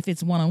doing it, if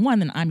it's one-on-one,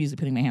 then I'm usually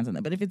putting my hands on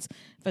them. But if it's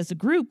a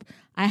group,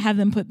 I have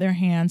them put their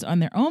hands on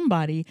their own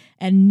body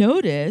and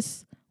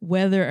notice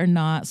whether or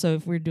not. So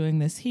if we're doing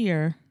this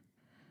here,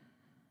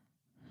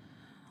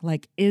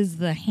 like, is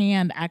the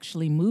hand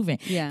actually moving?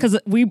 Yeah. Because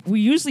we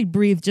usually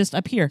breathe just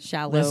up here.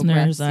 Shallow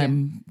listeners, breaths,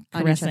 I'm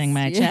caressing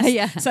my chest.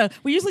 Yeah. So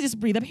we usually just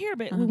breathe up here,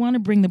 but we want to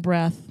bring the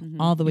breath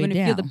all the way down. You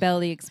want to feel the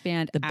belly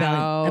expand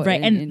out.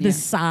 Right, and the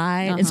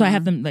side. And so I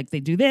have them, like,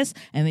 they do this,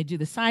 and they do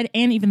the side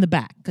and even the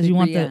back. Because you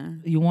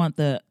want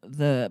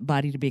the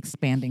body to be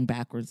expanding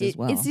backwards as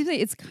well. It seems like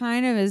it's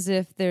kind of as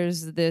if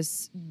there's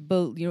this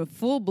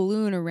full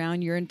balloon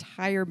around your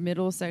entire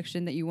middle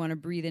section that you want to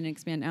breathe in and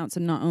expand out. So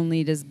not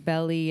only does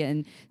belly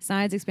and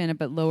sides expand out,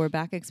 but lower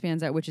back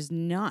expands out, which is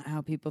not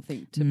how people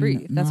think to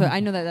breathe. That's what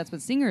I know that's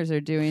what singers are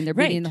doing. They're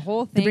breathing the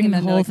whole thing. They're bringing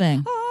the whole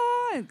thing.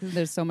 Because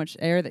there's so much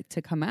air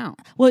to come out.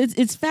 Well,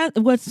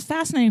 what's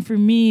fascinating for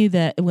me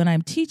that when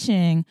I'm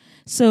teaching,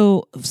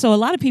 so a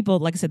lot of people,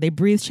 like I said, they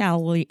breathe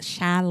shallowly,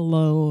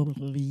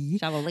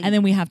 and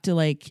then we have to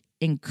like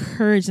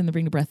encourage them to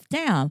bring the breath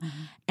down.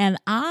 And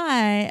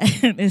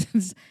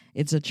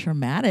it's a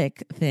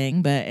traumatic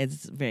thing, but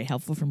it's very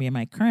helpful for me in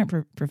my current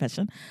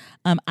profession.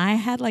 I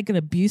had like an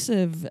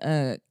abusive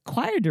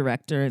choir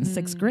director in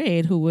sixth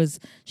grade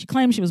she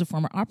claimed she was a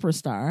former opera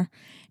star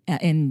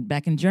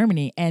back in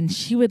Germany, and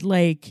she would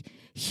like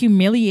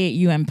humiliate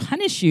you and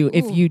punish you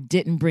if you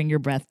didn't bring your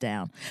breath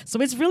down. So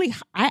it's really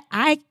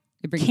I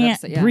can't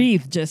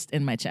breathe just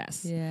in my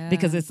chest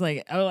because it's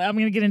like, oh, I'm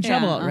going to get in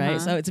trouble, right?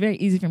 So it's very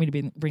easy for me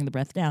to bring the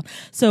breath down.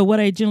 So what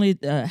I generally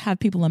have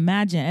people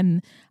imagine,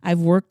 and I've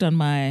worked on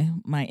my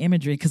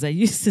imagery because I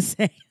used to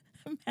say,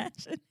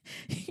 imagine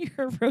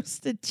your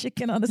roasted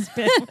chicken on a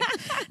spit.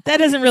 That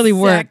doesn't really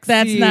work.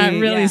 That's not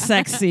really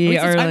sexy. Are we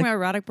or talking about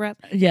erotic breath?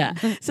 Yeah.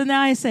 So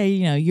now I say,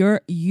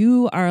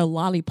 you are a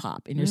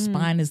lollipop, and your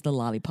spine is the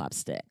lollipop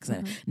sticks.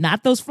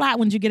 Not those flat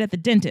ones you get at the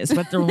dentist,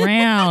 but the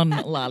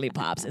round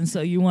lollipops. And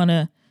so you want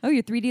to. Oh,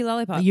 your 3D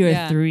lollipop. You're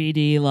a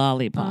 3D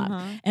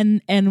lollipop.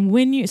 And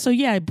when you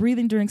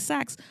breathing during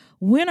sex,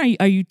 when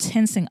are you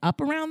tensing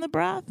up around the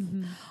breath?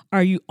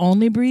 Are you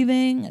only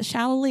breathing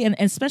shallowly? And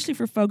especially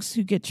for folks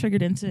who get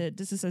triggered into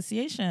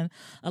disassociation,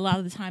 a lot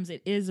of the times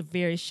it is a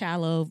very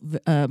shallow,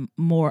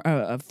 more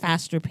a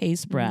faster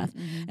paced breath.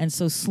 And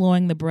so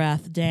slowing the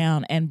breath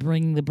down and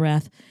bringing the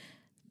breath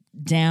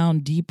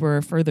down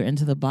deeper, further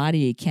into the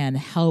body can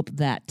help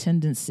that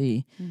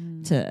tendency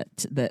to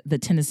the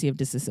tendency of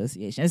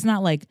disassociation. It's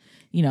not like,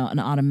 an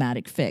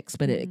automatic fix,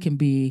 but it can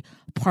be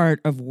part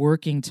of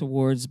working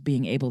towards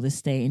being able to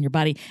stay in your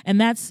body. And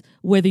that's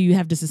whether you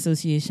have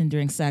disassociation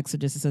during sex or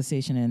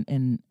disassociation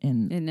in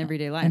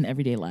everyday life. In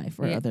everyday life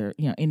or other,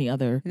 any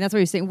other. And that's what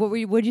you're saying. What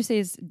would you say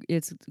is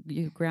it's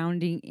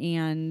grounding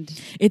and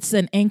it's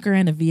an anchor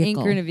and a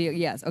vehicle. Anchor and a vehicle.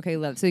 Yes. Okay,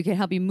 love. So it can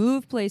help you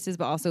move places,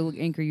 but also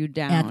anchor you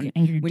down.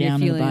 Anchor you when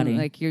down you're in the feeling body.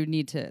 like you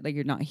need to, like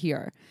you're not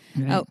here.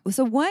 Right.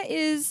 So what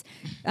is?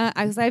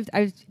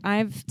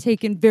 I've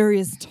taken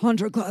various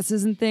tantra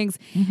classes and things,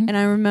 and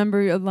I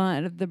remember a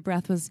lot of the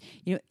breath was,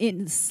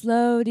 in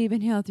slow deep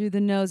inhale through the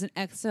nose and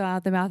exhale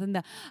out the mouth, and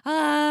the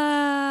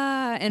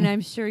and I'm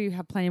sure you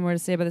have plenty more to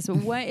say about this. But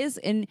what is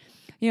in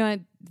we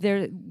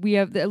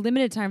have a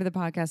limited time for the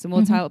podcast, and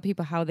we'll tell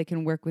people how they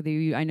can work with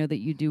you. I know that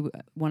you do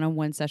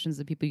one-on-one sessions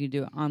with people. You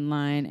do it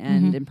online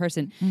and in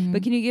person.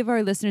 But can you give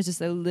our listeners just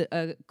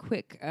a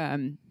quick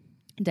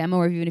demo,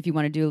 or even if you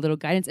want to do a little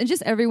guidance, and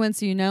just everyone,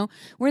 so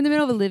we're in the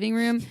middle of a living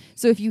room.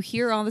 So if you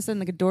hear all of a sudden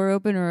like a door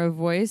open or a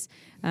voice,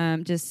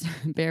 just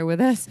bear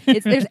with us.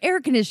 There's air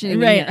conditioning,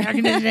 right? Air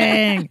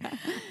conditioning.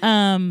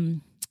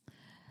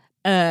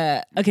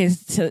 Okay,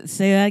 so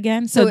say that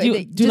again. So do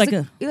like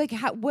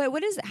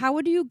what is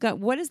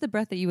the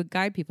breath that you would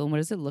guide people, and what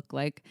does it look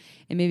like?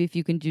 And maybe if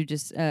you can do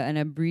just an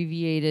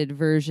abbreviated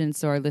version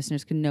so our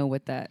listeners can know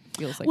what that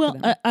feels like. Well,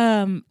 for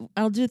them.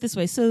 I'll do it this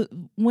way. So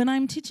when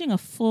I'm teaching a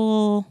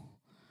full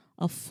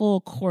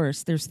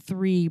course, there's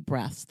 3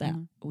 breaths that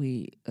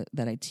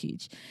that I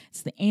teach.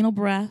 It's the anal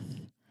breath,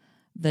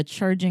 the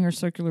charging or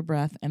circular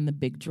breath, and the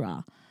big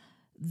draw.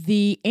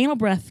 The anal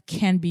breath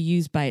can be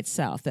used by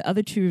itself. The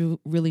other 2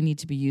 really need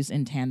to be used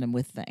in tandem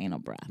with the anal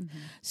breath.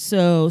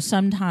 So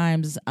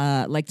sometimes,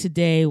 like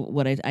today,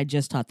 what I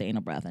just taught the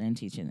anal breath. I didn't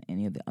teach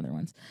any of the other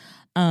ones.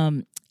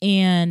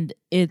 And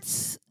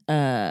it's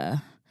it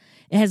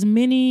has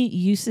many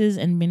uses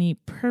and many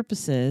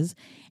purposes.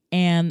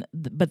 And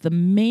but the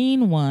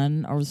main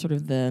one, or sort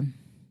of the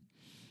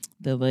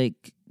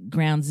like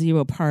ground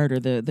zero part, or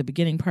the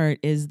beginning part,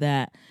 is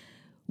that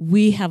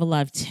we have a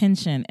lot of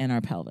tension in our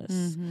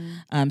pelvis.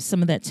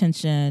 Some of that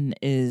tension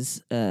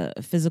is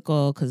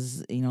physical,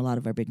 because a lot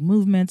of our big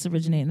movements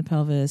originate in the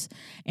pelvis,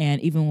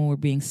 and even when we're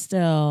being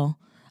still,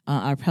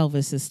 our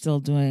pelvis is still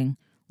doing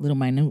little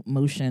minute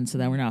motion so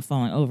that we're not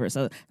falling over.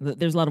 So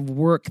there's a lot of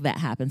work that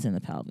happens in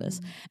the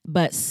pelvis.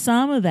 But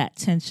some of that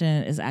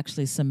tension is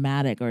actually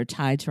somatic or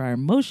tied to our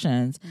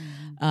emotions.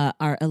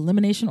 Our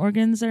elimination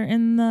organs are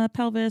in the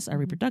pelvis. Our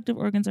reproductive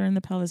organs are in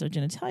the pelvis. Our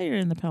genitalia are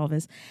in the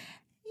pelvis.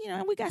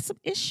 We got some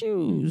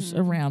issues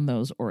around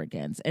those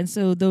organs. And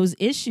so those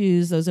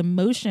issues, those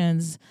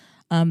emotions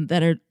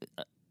that are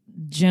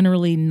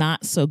generally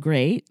not so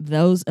great,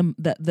 those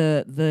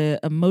the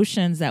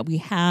emotions that we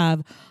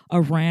have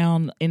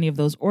around any of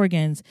those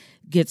organs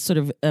get sort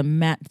of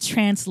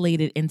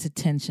translated into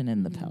tension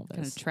in the pelvis.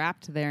 Kind of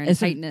trapped there in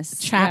tightness.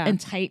 Trapped in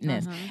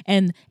tightness.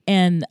 And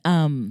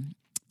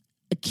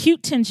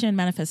acute tension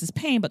manifests as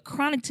pain, but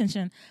chronic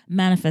tension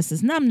manifests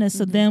as numbness.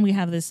 So then we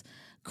have this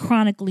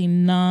chronically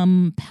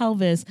numb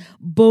pelvis,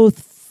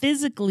 both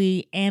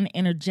physically and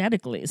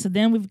energetically. So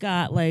then we've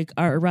got like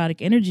our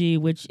erotic energy,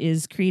 which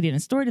is created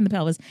and stored in the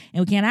pelvis, and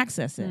we can't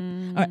access it.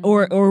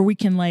 Or we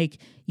can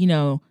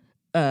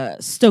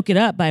stoke it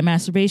up by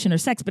masturbation or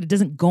sex, but it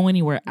doesn't go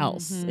anywhere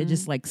else. It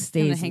just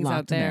stays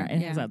locked in there.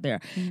 It hangs out there.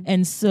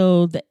 And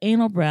so the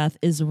anal breath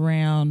is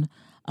around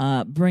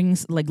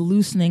brings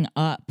loosening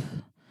up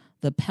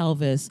the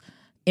pelvis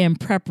in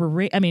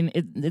preparation. I mean,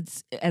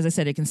 it's as I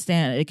said, it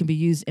can be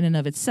used in and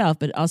of itself,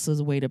 but also as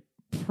a way to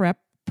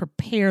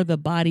prepare the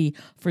body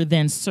for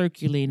then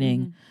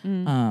circulating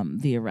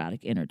the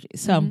erotic energy.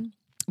 So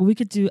we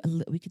could do a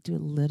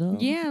little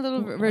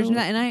version of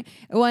that.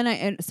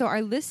 And so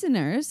our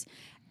listeners,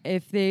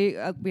 if they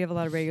we have a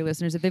lot of regular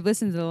listeners, if they've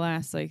listened to the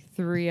last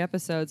 3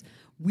 episodes,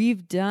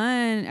 we've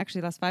done actually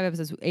the last 5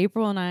 episodes.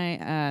 April and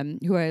I,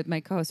 who are my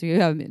co-hosts, who you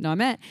have not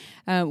met,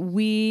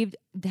 we've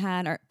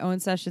had our own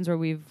sessions where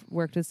we've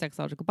worked with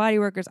sexological body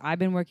workers. I've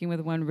been working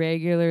with one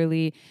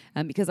regularly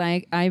because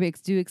I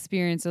do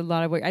experience a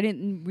lot of work. I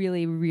didn't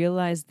really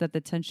realize that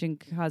the tension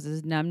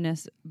causes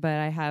numbness, but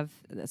I have.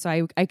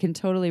 So I can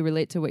totally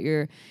relate to what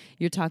you're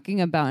talking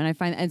about, and I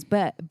find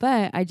but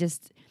I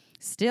just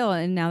still,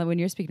 and now that when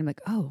you're speaking, I'm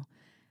like, oh,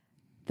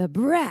 the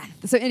breath.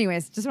 So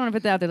anyways, just want to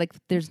put that out there. Like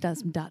there's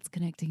some dots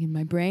connecting in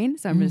my brain.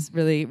 So I'm just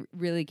really,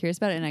 really curious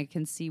about it. And I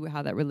can see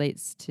how that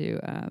relates to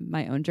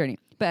my own journey.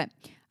 But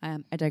I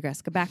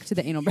digress. Go back to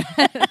the anal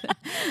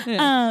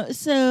breath.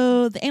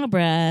 So the anal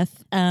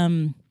breath,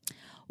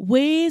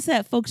 ways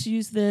that folks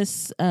use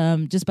this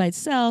just by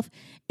itself,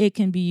 it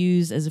can be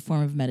used as a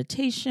form of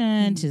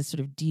meditation to sort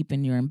of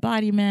deepen your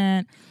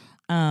embodiment.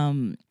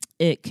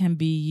 It can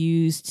be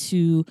used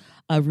to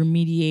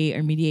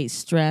remediate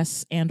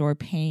stress and or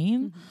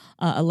pain.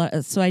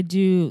 So I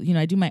do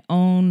my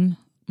own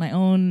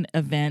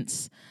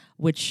events,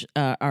 which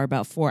are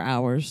about 4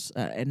 hours,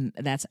 and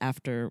that's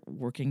after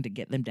working to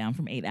get them down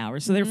from 8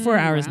 hours. So they're 4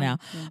 hours now.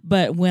 Yeah.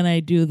 But when I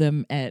do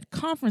them at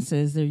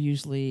conferences, they're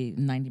usually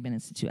 90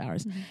 minutes to 2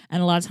 hours.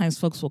 And a lot of times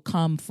folks will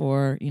come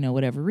for,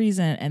 whatever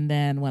reason. And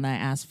then when I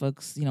ask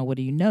folks, what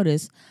do you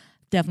notice?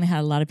 Definitely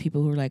had a lot of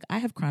people who were like, I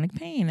have chronic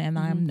pain and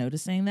I'm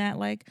noticing that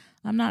like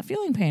I'm not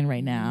feeling pain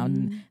right now.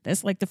 And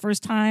that's like the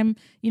first time,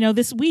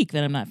 this week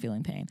that I'm not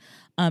feeling pain.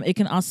 It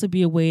can also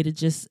be a way to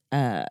just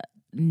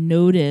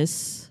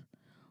notice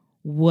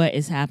what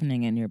is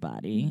happening in your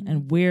body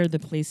and where the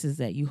places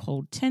that you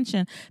hold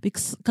tension,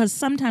 because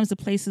sometimes the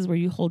places where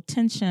you hold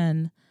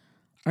tension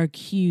are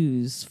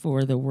cues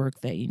for the work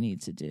that you need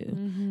to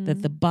do.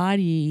 That the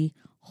body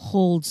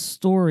holds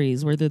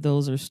stories, whether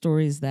those are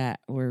stories that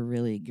were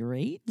really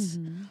great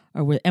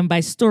and by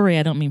story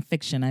I don't mean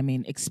fiction, I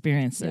mean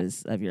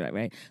experiences of your life,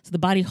 right? So the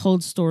body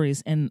holds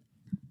stories in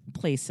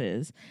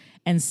places,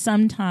 and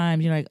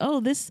sometimes you're like,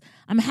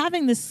 I'm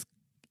having this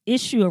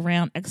issue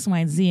around X, Y,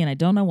 and Z, and I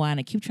don't know why, and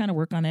I keep trying to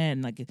work on it,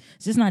 and like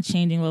it's just not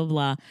changing, blah,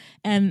 blah, blah.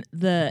 And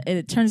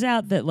it turns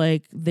out that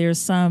like there's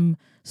some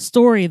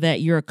story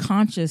that your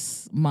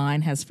conscious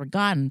mind has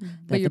forgotten,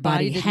 but your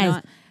body has.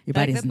 Not. Your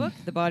body's that book.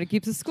 The body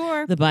keeps a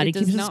score. The body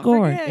keeps a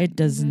score. It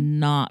does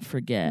not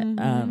forget.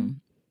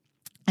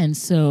 And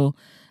so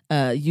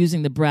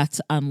using the breath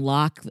to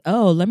unlock,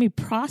 let me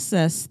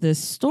process this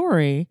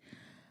story.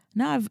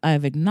 Now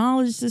I've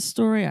acknowledged this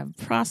story, I've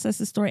processed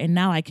this story, and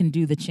now I can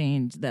do the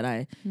change that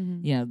I,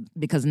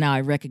 because now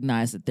I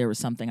recognize that there was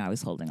something I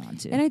was holding on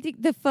to. And I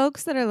think the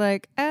folks that are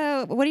like,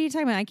 oh, what are you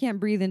talking about? I can't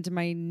breathe into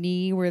my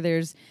knee where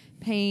there's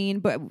pain,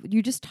 but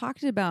you just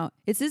talked about,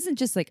 this isn't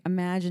just like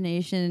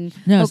imagination,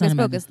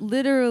 focus.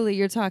 Literally,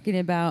 you're talking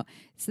about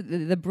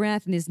the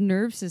breath and this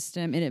nerve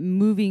system and it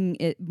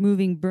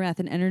moving breath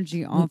and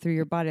energy all through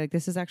your body. Like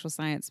this is actual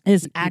science.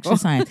 It's actual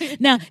science.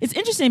 Now, it's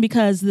interesting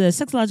because the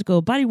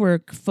sexological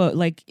bodywork,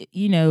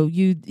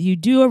 you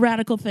do a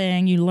radical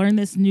thing, you learn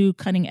this new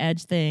cutting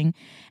edge thing,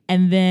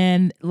 and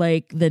then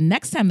like the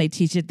next time they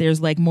teach it, there's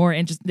like more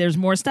interest, there's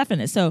more stuff in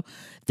it. So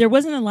there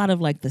wasn't a lot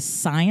of like the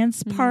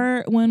science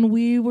part when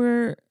we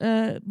were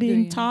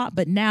being taught,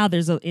 but now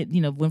there's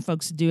when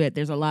folks do it,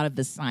 there's a lot of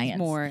the science.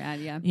 More,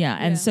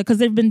 and so because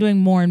they've been doing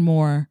more and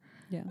more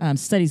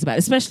studies about it,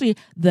 especially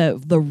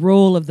the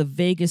role of the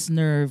vagus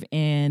nerve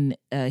in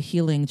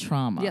healing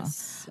trauma.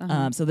 Yes.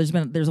 So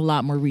there's a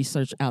lot more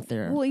research out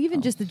there. Well,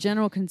 even just the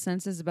general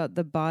consensus about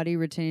the body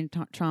retaining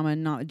trauma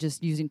and not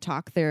just using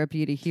talk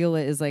therapy to heal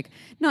it is like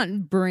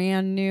not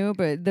brand new,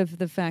 but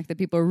the fact that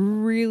people are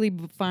really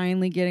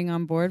finally getting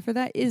on board for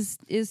that is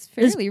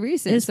fairly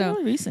recent. It's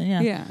fairly recent,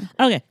 yeah.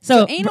 Okay,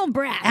 so anal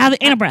breath.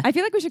 Anal breath. I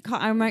feel like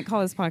I might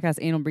call this podcast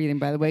anal breathing,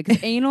 by the way,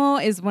 because anal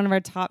is one of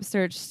our top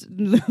searched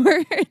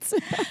words.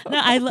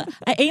 No,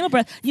 anal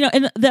breath.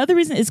 And the other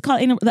reason it's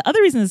called anal. The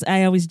other reason is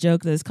I always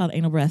joke that it's called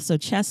anal breath. So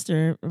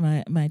Chester,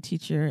 my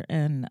teacher,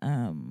 and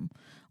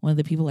one of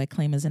the people I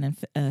claim as an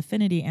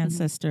affinity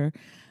ancestor,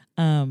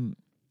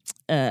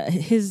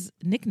 his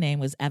nickname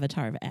was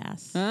Avatar of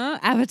Ass.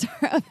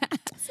 Avatar of Ass.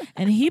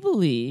 And he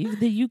believed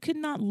that you could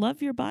not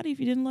love your body if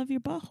you didn't love your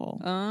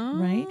butthole.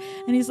 Right?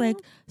 And he's like,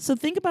 so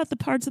think about the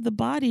parts of the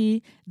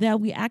body that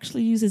we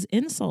actually use as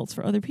insults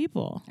for other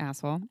people.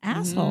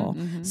 Asshole.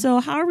 So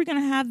how are we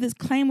going to have this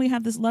claim we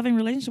have this loving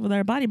relationship with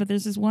our body, but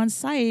there's this one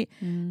site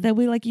that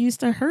we like use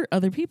to hurt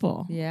other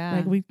people?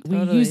 Yeah. Like we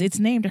use its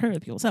name to hurt other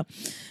people. So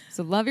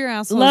love your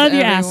asshole. Love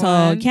your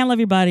asshole. Can't love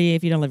your body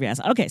if you don't love your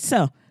asshole. Okay,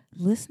 so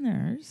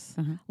listeners,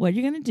 what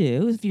you're going to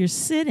do is if you're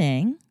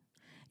sitting,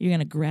 you're going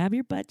to grab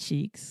your butt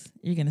cheeks.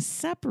 You're going to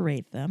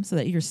separate them so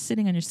that you're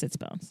sitting on your sits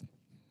bones.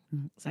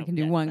 So I can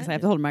do one because I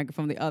have to hold the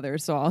microphone the other,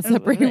 so I'll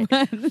separate one.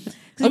 I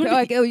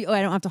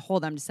don't have to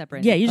hold them to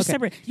separate. Yeah, you just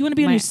separate. You want to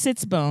be on your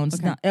sits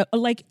bones, not,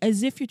 like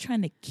as if you're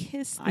trying to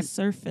kiss the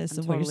surface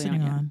of what you're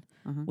sitting on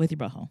with your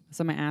butthole.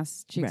 So my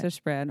ass cheeks are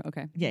spread.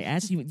 Okay. Yeah,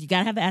 you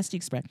gotta have the ass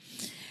cheeks spread.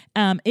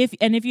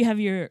 If you have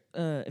your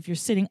if you're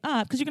sitting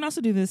up, because you can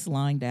also do this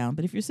lying down,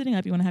 but if you're sitting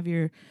up, you want to have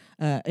your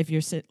if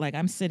you're like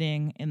I'm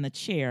sitting in the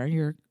chair,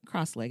 you're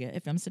cross-legged.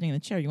 If I'm sitting in the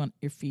chair, you want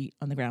your feet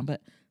on the ground,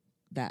 but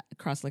that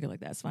cross-legged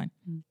like that's fine.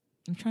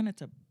 I'm trying not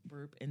to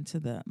burp into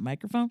the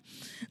microphone.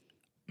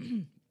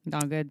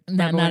 Not good.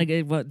 Not a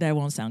good. Well, that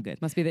won't sound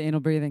good. Must be the anal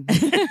breathing.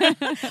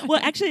 Well,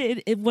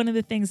 actually, one of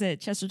the things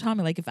that Chester taught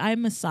me, like if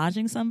I'm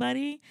massaging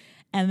somebody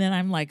And then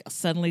I'm like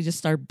suddenly just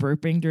start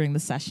burping during the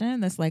session.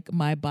 That's like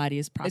my body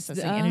is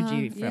processing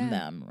energy from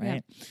them,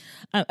 right?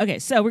 Yeah. Okay,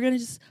 so we're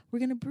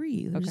gonna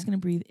breathe. We're just gonna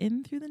breathe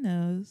in through the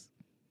nose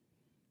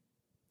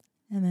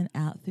and then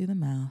out through the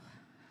mouth.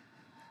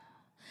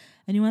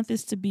 And you want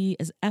this to be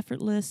as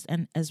effortless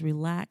and as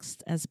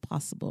relaxed as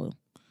possible.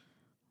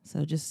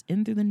 So just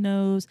in through the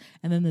nose,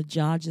 and then the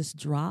jaw just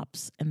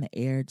drops and the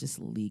air just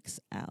leaks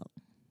out.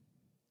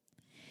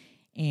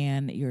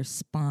 And your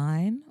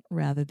spine,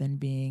 rather than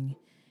being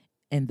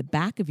in the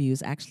back of you,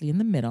 is actually in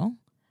the middle,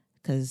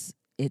 because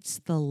it's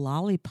the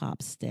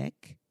lollipop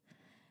stick,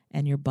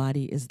 and your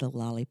body is the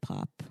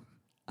lollipop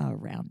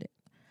around it.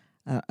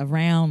 A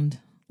round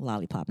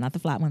lollipop, not the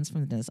flat ones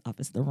from the dentist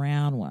office, the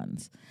round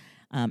ones.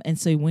 And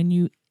so when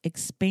you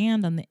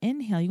expand on the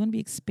inhale, you want to be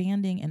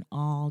expanding in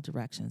all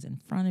directions, in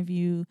front of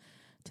you,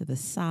 to the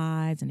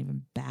sides, and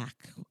even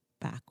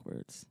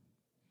backwards.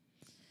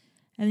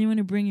 And then you want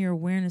to bring your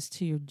awareness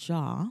to your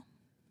jaw.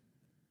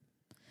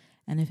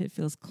 And if it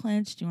feels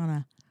clenched, you want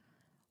to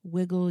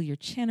wiggle your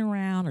chin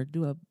around or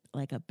do a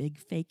big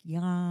fake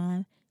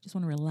yawn. Just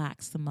want to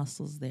relax the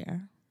muscles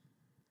there.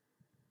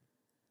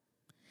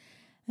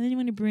 And then you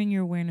want to bring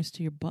your awareness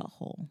to your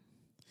butthole.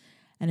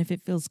 And if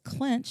it feels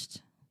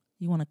clenched,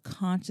 you want to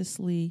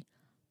consciously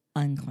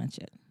unclench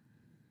it.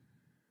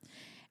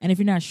 And if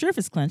you're not sure if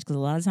it's clenched, because a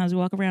lot of times we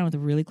walk around with a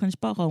really clenched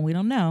butthole and we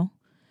don't know,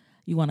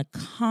 you want to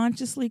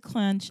consciously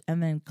clench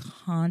and then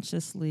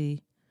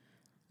consciously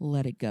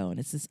let it go. And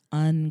it's this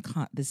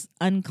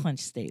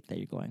unclenched state that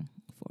you're going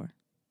for.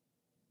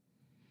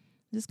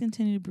 Just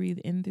continue to breathe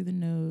in through the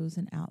nose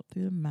and out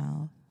through the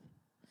mouth.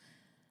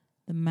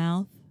 The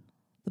mouth,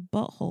 the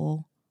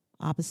butthole,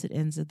 opposite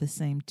ends of the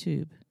same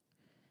tube.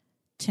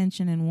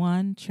 Tension in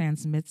one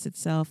transmits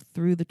itself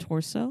through the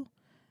torso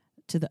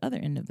to the other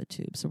end of the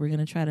tube. So we're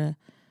going to try to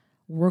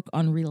work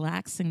on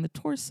relaxing the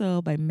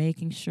torso by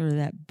making sure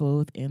that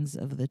both ends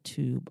of the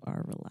tube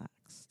are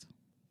relaxed.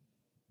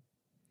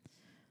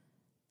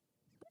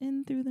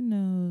 In through the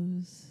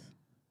nose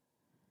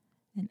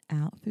and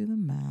out through the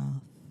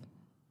mouth.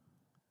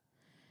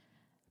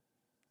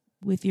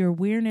 With your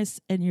awareness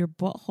and your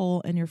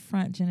butthole and your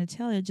front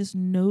genitalia, just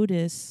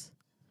notice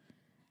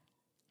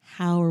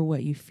how or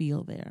what you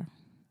feel there.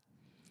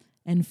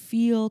 And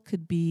feel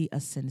could be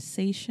a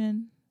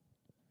sensation.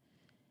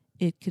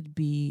 It could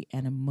be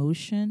an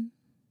emotion.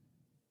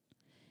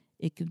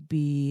 It could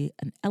be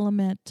an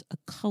element, a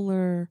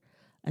color,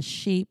 a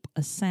shape,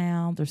 a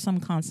sound, or some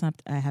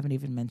concept I haven't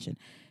even mentioned.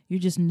 You're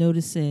just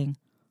noticing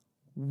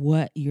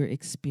what you're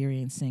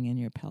experiencing in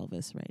your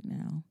pelvis right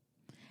now.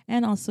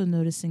 And also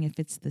noticing if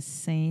it's the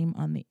same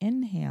on the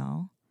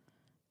inhale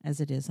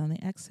as it is on the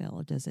exhale,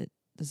 or does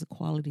the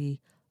quality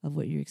of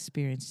what you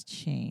experience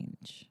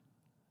change?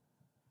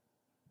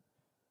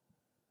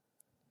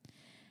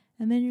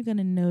 And then you're going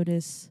to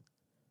notice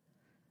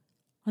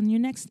on your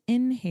next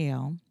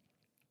inhale,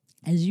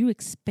 as you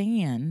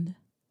expand,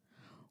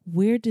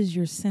 where does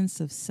your sense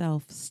of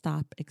self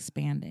stop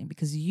expanding?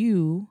 Because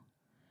you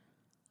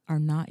are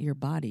not your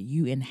body.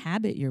 You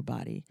inhabit your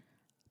body,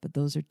 but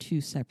those are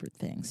two separate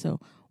things. So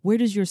where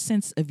does your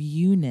sense of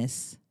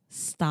you-ness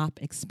stop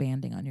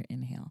expanding on your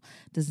inhale?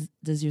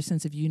 Does your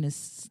sense of you-ness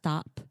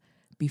stop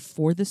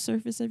before the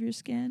surface of your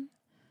skin?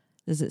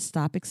 Does it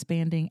stop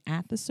expanding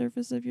at the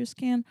surface of your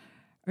skin?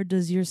 Or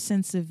does your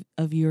sense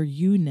of your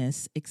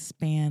you-ness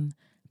expand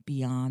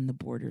beyond the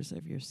borders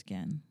of your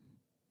skin?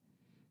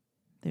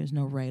 There's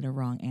no right or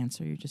wrong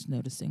answer. You're just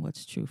noticing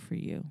what's true for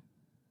you.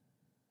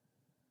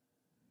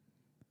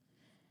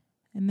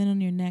 And then on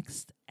your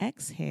next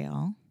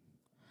exhale,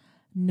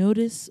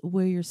 notice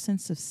where your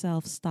sense of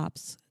self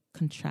stops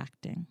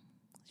contracting.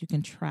 You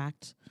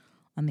contract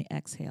on the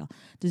exhale.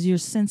 Does your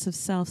sense of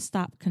self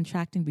stop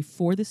contracting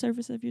before the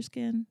surface of your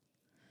skin?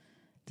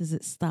 Does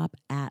it stop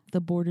at the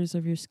borders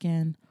of your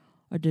skin?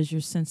 Or does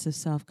your sense of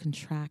self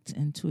contract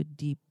into a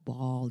deep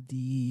ball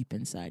deep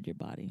inside your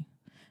body?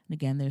 And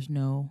again, there's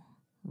no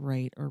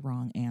right or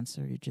wrong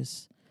answer. You're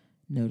just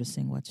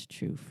noticing what's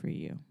true for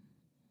you.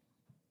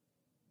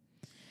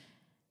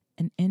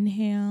 An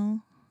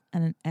inhale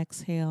and an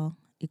exhale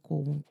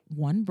equal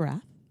one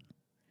breath.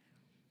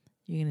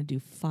 You're going to do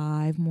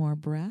 5 more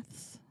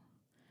breaths.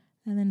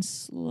 And then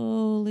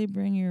slowly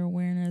bring your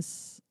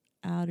awareness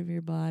out of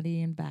your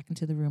body and back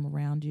into the room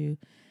around you.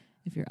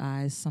 If your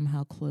eyes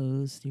somehow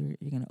closed, you're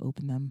going to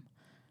open them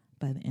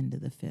by the end of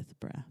the 5th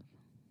breath.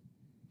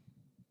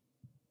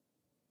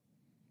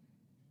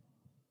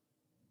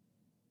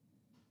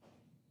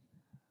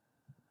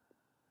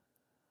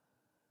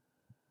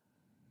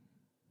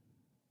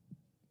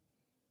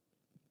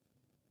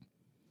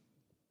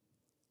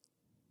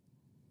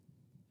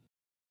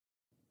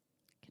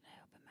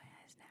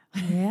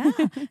 Yeah.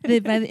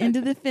 By the end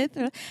of the 5th.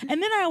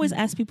 And then I always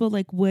ask people,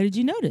 like, what did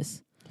you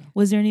notice?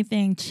 Was there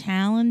anything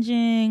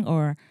challenging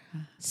or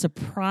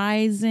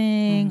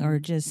surprising or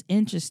just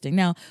interesting.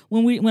 Now,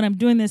 when I'm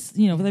doing this,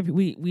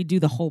 we do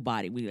the whole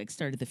body. We like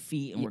start at the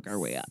feet and work our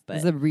way up. But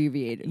this is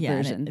abbreviated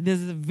version. This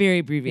is a very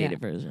abbreviated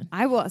version.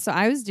 I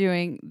was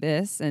doing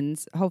this,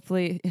 and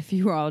hopefully, if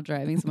you were all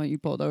driving, someone you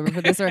pulled over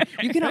for this, or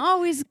you can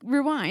always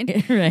rewind.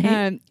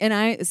 Right. And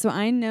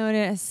I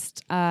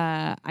noticed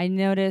that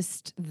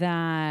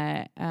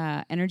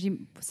energy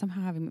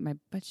somehow having my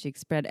butt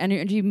cheeks spread,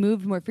 energy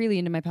moved more freely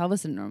into my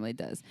pelvis than it normally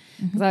does.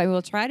 Because I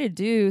will try to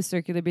do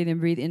circular breathing,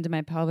 breathe into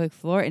my pelvic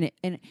floor, and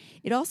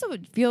it also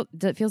feels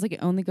like it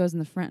only goes in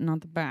the front and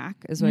not the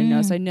back, is what I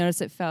noticed. I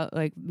noticed it felt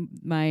like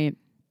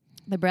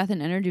the breath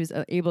and energy was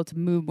able to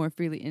move more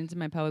freely into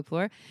my pelvic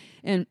floor.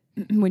 And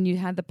when you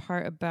had the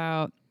part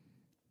about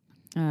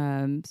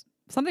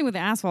something with the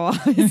asshole,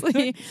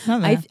 obviously,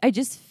 I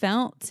just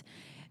felt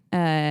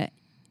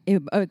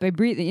by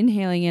breathing,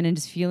 inhaling in and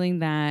just feeling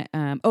that,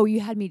 you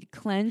had me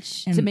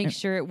clench to make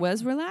sure it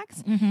was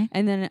relaxed.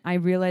 And then I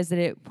realized that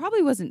it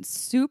probably wasn't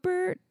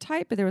super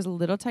tight, but there was a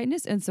little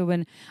tightness. And so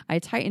when I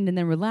tightened and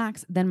then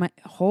relaxed, then my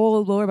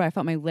whole lower body, I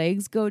felt my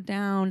legs go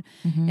down,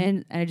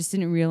 and I just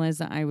didn't realize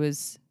that I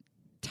was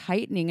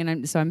tightening. And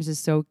I'm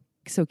just so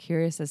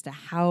curious as to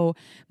how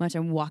much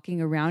I'm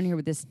walking around here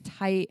with this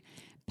tight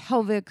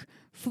pelvic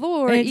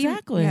floor.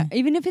 Exactly.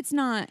 Even if it's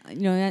not,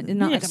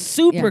 not like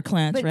super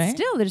clenched, but right?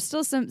 Still, there's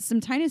still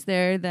some tightness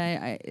there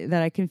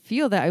that I can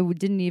feel that I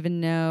didn't even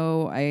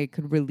know I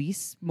could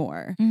release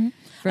more.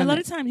 A lot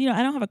of times,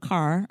 I don't have a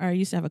car, or I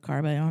used to have a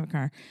car, but I don't have a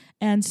car.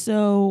 And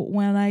so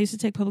when I used to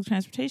take public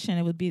transportation,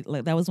 it would be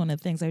like, that was one of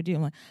the things I would do.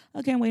 I'm like,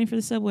 okay, I'm waiting for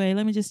the subway.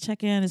 Let me just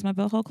check in. Is my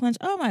butthole clenched?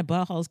 Oh, my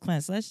butthole's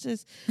clenched. Let's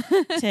just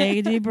take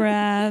a deep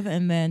breath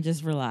and then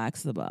just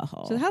relax the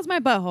butthole. So how's my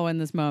butthole in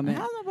this moment?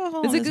 How's my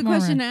butthole? It's a good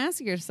question to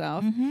ask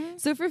yourself.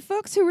 So for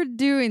folks who are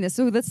doing this,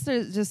 so let's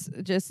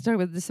just start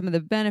with some of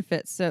the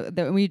benefits. So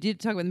that we did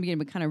talk about in the beginning,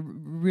 but kind of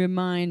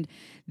remind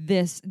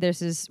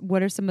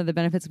what are some of the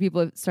benefits of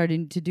people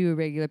starting to do a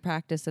regular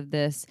practice of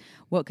this?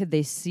 What could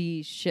they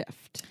see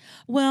shift?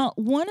 Well,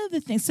 one of the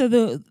things, so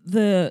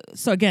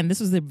again, this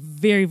was a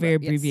very, very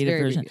abbreviated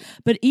version.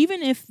 But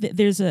even if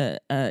there's I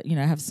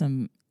have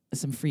some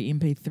free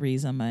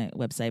MP3s on my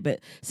website.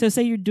 But so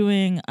say you're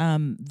doing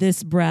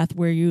this breath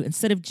where you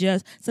instead of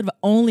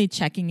only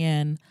checking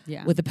in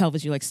with the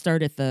pelvis, you like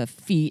start at the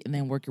feet and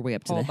then work your way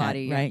up to the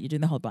body, head, right? You're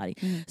doing the whole body.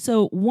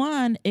 So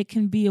one, it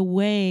can be a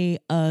way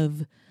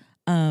of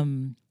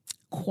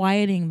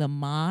quieting the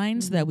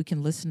mind so that we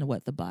can listen to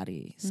what the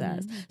body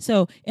says.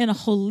 So in a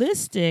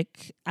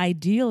holistic,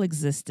 ideal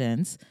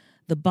existence,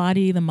 the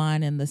body, the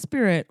mind, and the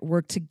spirit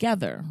work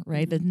together,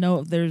 right?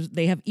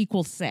 They have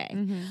equal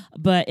say.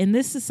 But in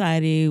this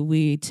society,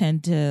 we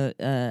tend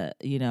to,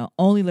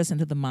 only listen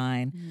to the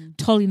mind,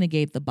 totally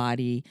negate the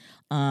body,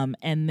 and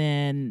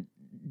then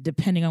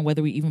depending on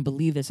whether we even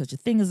believe there's such a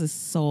thing as a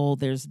soul,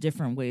 there's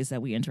different ways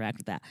that we interact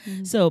with that.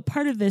 So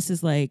part of this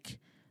is like,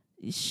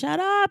 shut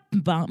up,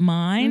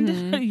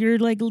 mind. You're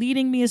like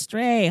leading me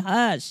astray.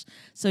 Hush.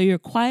 So you're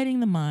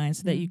quieting the mind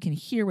so that you can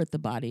hear what the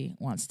body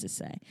wants to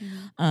say.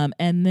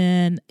 And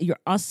then you're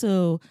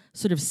also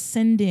sort of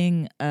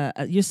sending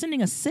a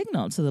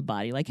signal to the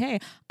body like, hey,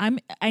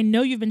 I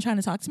know you've been trying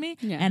to talk to me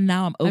and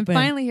now I'm open.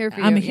 I'm finally here for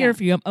you. I'm here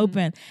for you. I'm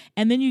open.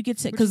 And then you get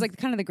to, which is like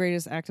kind of the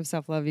greast act of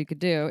self-love you could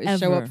do is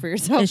show up for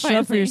yourself. Show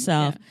up for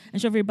yourself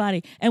and show up for your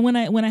body. And when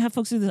I have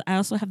folks do this, I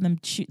also have them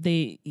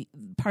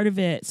part of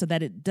it so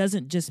that it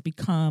doesn't just become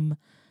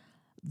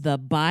the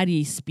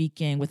body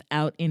speaking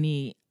without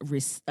any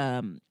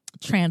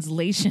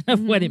translation of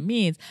what it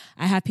means.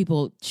 I have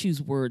people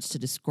choose words to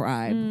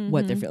describe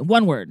what they're feeling.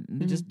 One word,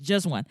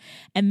 just one.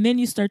 And then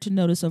you start to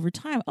notice over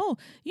time,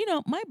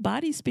 my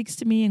body speaks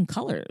to me in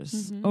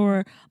colors,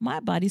 or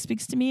my body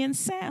speaks to me in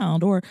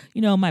sound, or,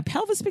 my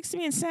pelvis speaks to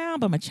me in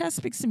sound, but my chest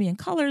speaks to me in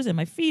colors, and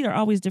my feet are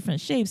always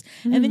different shapes.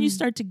 And then you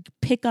start to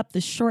pick up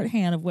the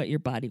shorthand of what your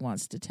body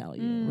wants to tell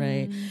you,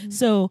 right?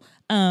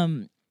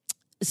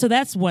 So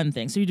that's one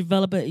thing. So you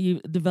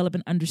develop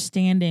an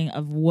understanding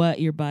of what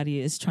your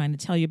body is trying to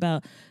tell you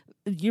about.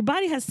 Your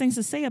body has things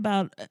to say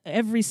about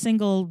every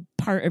single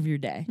part of your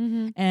day,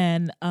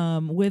 and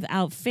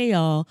without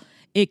fail,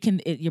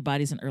 your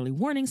body's an early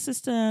warning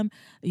system.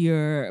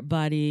 Your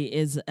body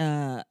is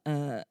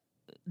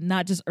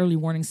not just early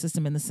warning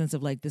system in the sense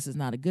of like this is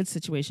not a good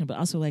situation, but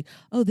also like,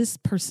 oh, this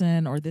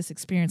person or this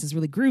experience is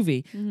really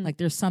groovy. Like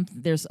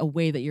there's a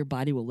way that your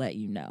body will let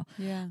you know.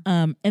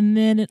 And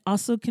then it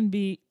also can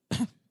be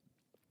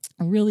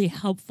really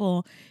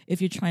helpful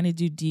if you're trying to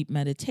do deep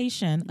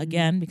meditation,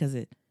 again, because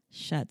it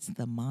shuts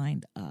the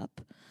mind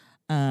up.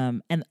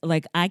 And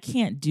like I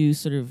can't do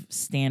sort of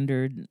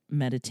standard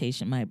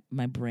meditation.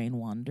 My brain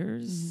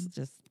wanders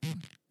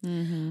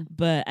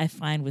but I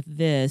find with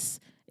this,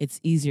 it's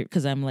easier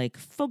because I'm like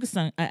focused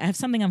on, I have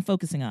something I'm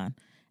focusing on.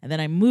 and then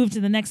I move to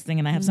the next thing,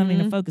 and I have something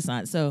to focus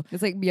on. So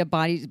it's like a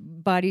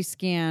body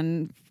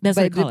scan. That's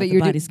what I call it, the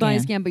body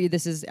scan. But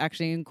this is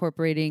actually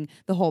incorporating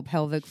the whole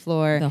pelvic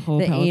floor, the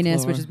pelvic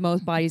anus, floor. which is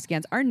most body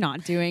scans are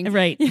not doing.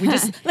 Right. We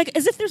just like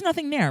as if there's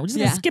nothing there. We're just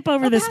gonna skip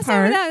over this pass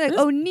part. Over that,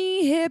 like,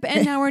 knee, hip,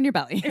 and now we're in your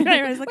belly.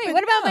 Right. Like, wait,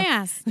 what about my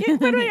ass? Yeah,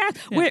 what about my ass?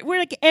 We're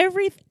like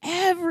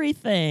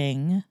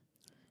everything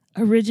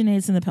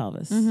originates in the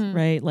pelvis,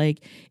 right? Like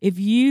if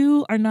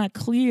you are not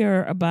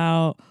clear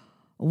about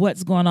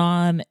what's going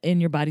on in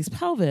your body's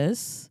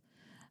pelvis,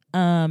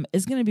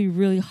 it's going to be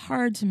really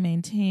hard to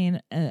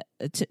maintain,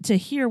 to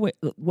hear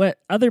what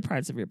other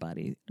parts of your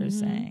body are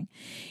saying.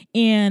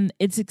 And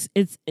it's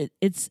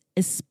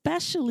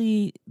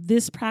especially,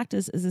 this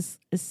practice is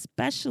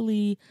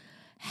especially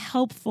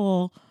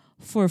helpful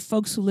for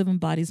folks who live in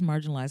bodies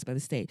marginalized by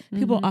the state.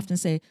 People often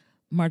say,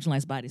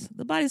 marginalized bodies.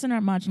 The bodies are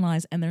not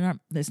marginalized, and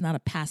it's not a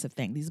passive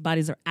thing. These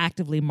bodies are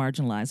actively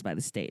marginalized by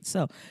the state.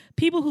 So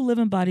people who live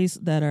in bodies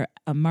that are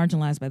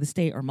marginalized by the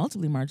state or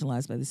multiply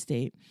marginalized by the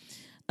state,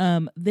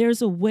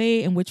 there's a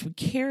way in which we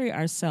carry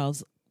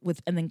ourselves with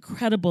an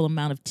incredible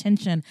amount of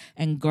tension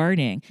and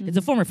guarding. It's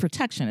a form of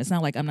protection. It's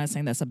not like, I'm not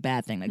saying that's a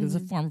bad thing. Like it's a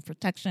form of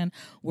protection.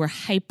 We're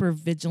hyper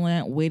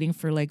vigilant, waiting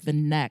for like the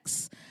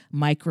next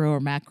micro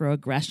or macro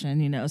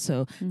aggression,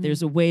 So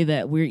there's a way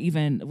that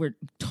we're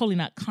totally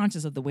not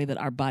conscious of the way that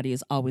our body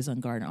is always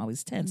on guard and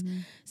always tense.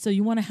 So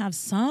you want to have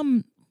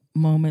some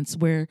moments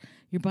where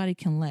your body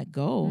can let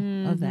go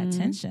of that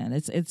tension.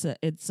 It's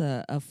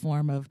a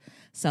form of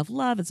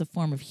self-love. It's a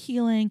form of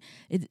healing.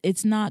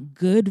 It's not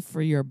good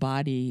for your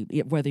body,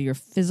 whether your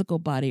physical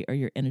body or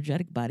your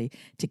energetic body,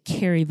 to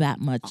carry that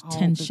much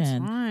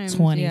tension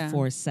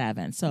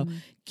 24/7. So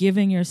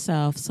giving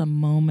yourself some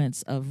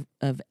moments of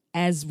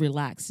as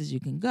relaxed as you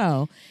can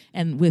go,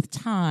 and with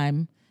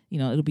time,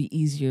 it'll be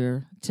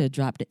easier to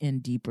drop in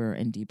deeper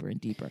and deeper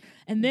and deeper.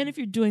 And then if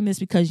you're doing this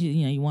because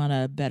you want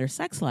a better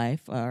sex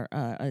life or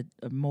a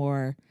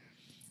more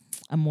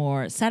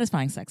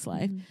satisfying sex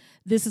life,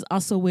 this is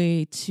also a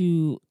way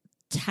to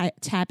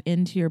tap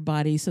into your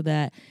body so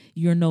that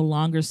you're no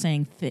longer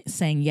saying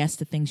yes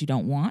to things you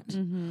don't want.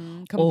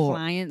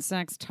 Compliant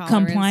sex,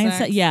 tolerant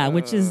sex. Yeah,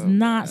 which is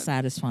not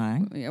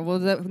satisfying. Yeah, well,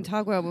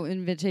 talk about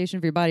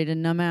invitation for your body to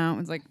numb out.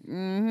 It's like,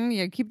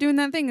 keep doing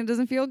that thing. It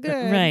doesn't feel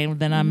good. Right,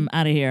 then I'm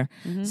out of here.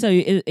 So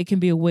it can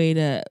be a way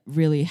to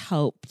really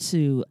help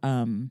to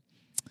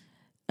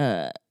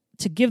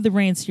give the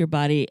reins to your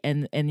body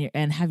and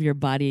have your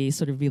body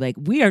sort of be like,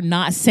 we are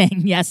not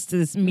saying yes to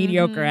this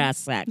mediocre ass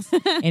sex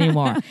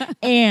anymore.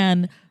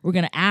 And we're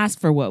going to ask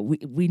for what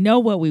we know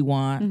what we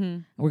want.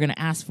 And we're going to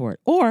ask for it.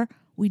 Or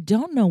we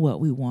don't know what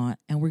we want,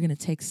 and we're going to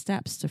take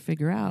steps to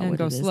figure out what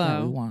it is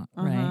that we want.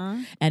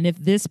 Right. And if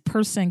this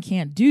person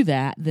can't do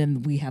that,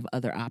 then we have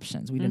other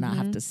options. We do not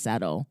have to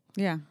settle.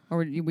 Yeah, or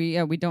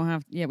we don't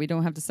have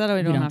to settle.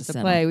 We don't have to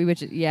play.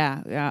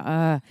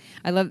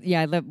 I love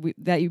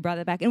that you brought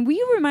that back. And will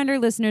you remind our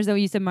listeners that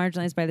you said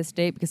marginalized by the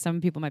state, because some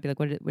people might be like,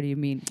 what do you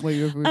mean? What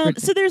you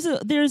so there's a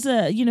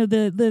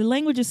the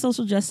language of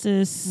social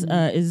justice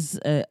is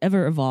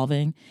ever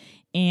evolving,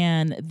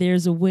 and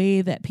there's a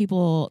way that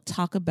people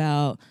talk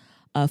about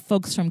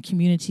folks from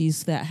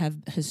communities that have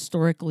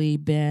historically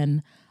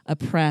been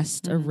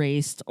oppressed,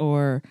 erased,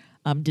 or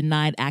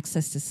denied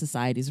access to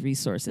society's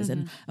resources.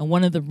 And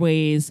one of the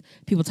ways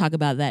people talk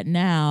about that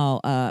now,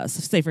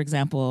 say, for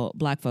example,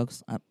 Black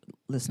folks,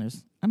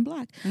 listeners, I'm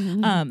Black.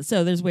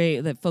 So there's a way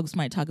that folks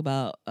might talk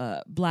about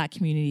Black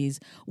communities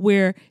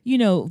where,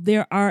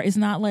 it's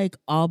not like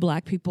all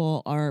Black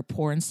people are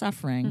poor and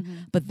suffering,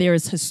 but there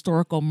is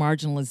historical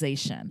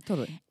marginalization.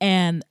 Totally.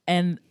 And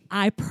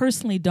I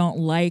personally don't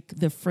like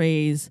the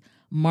phrase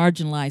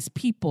marginalized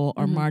people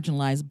or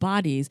marginalized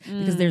bodies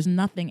because there's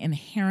nothing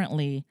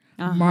inherently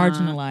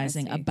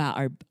marginalizing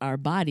about our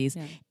bodies,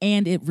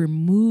 and it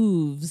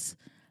removes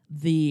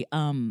the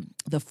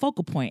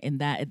focal point in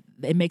that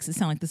it makes it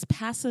sound like this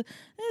passive.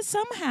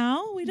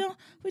 Somehow we don't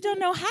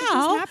know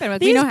how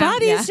these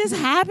bodies just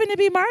happen to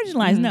be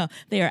marginalized. No,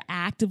 they are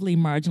actively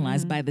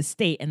marginalized by the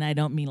state, and I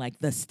don't mean like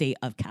the state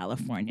of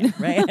California,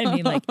 right? I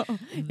mean like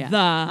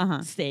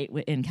the state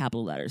in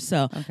capital letters.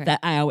 So that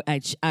I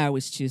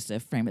always choose to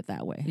frame it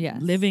that way.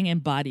 Yes. Living in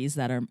bodies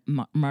that are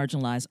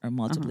marginalized or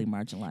multiply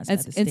marginalized by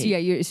the state. And so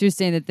you're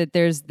saying that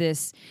there's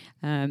this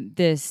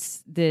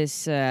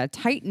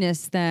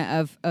tightness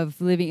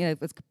of living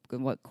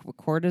what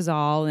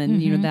cortisol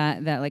and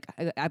that like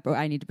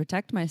I need to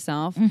protect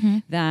myself,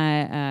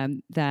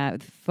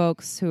 that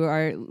folks who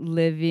are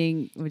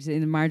living in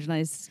the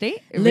marginalized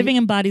state, living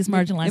in bodies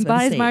marginalized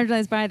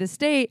by the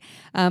state,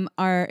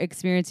 are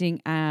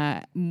experiencing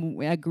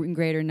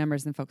greater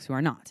numbers than folks who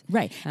are not.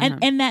 Right.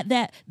 And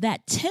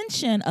that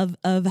tension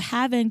of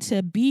having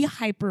to be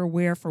hyper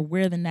aware for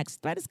where the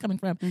next threat is coming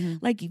from.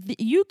 Like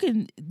you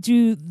can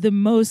do the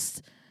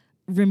most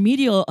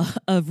remedial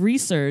of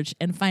research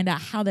and find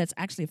out how that's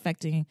actually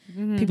affecting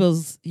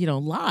people's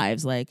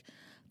lives. Like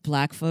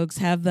Black folks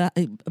have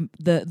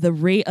the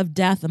rate of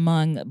death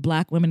among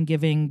Black women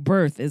giving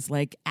birth is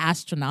like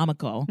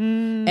astronomical,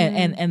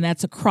 and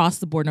that's across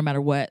the board, no matter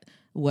what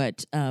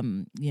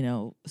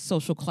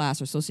social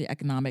class or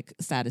socioeconomic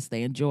status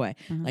they enjoy.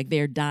 Like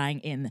they're dying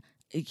in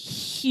a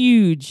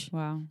huge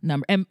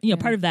number. And,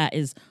 part of that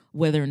is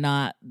whether or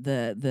not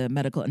the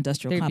medical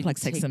industrial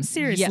complex takes them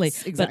seriously.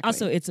 Yes, exactly. But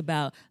also it's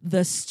about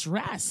the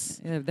stress.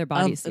 Their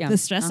bodies. The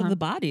stress of the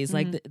bodies.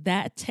 Like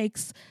that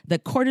takes the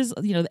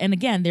cortisol, and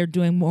again, they're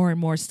doing more and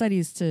more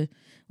studies to,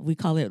 we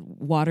call it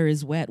water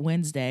is wet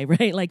Wednesday,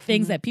 right? Like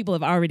things that people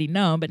have already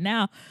known. But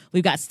now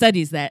we've got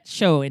studies that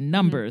show in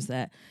numbers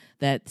that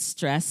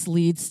stress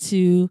leads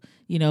to,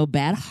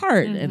 bad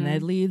heart, and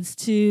that leads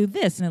to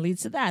this, and it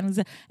leads to that.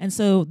 And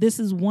so this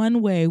is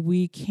one way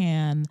we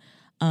can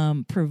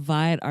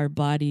provide our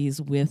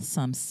bodies with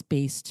some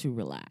space to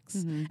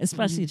relax,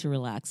 especially to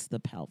relax the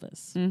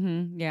pelvis.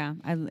 Yeah.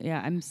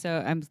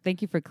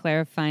 Thank you for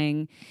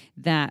clarifying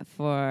that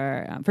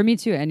for me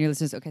too, and your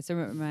listeners. Okay, so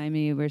remind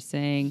me, we're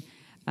saying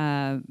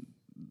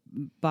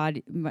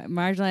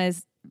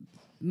marginalized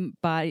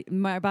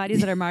bodies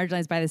that are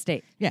marginalized by the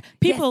state. Yeah,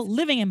 people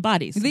living in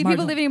bodies.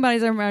 People living in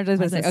bodies are marginalized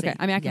by the state. Okay,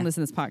 I can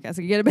listen to this podcast.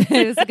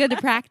 It's good to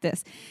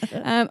practice.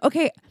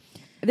 Okay.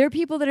 There are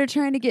people that are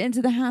trying to get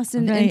into the house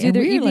and do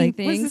their evening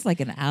thing. Was this like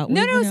an hour?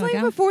 No, it's like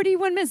about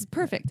 41 minutes.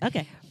 Perfect.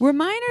 Okay.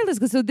 Remind our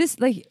listeners. So this,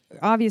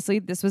 obviously,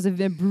 this was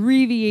an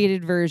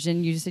abbreviated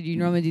version. You just said you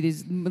normally do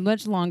these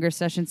much longer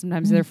sessions.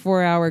 Sometimes they're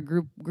 4-hour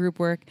group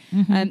work.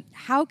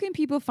 How can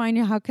people find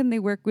you? How can they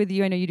work with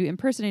you? I know you do in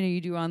person. I know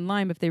you do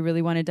online. But if they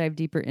really want to dive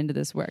deeper into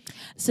this work,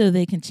 so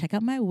they can check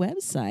out my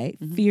website,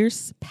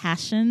 Fierce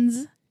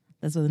Passions.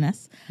 That's with an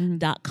S.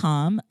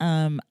 .com.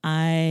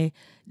 As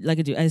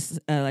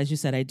you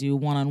said, I do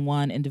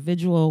one-on-one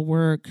individual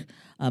work,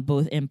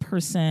 both in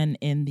person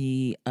in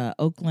the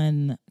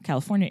Oakland,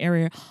 California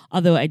area.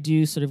 Although I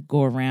do sort of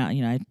go around,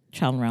 I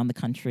travel around the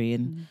country,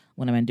 and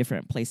when I'm in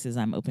different places,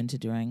 I'm open to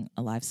doing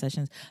live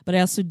sessions. But I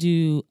also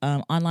do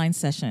online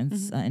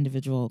sessions,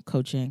 individual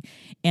coaching,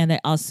 and I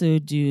also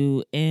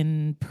do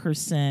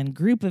in-person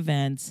group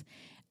events.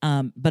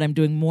 But I'm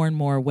doing more and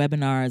more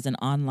webinars and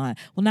online.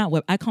 Well, not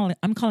web.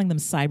 I'm calling them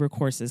cyber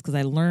courses, because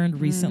I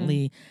learned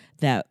recently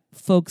that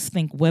folks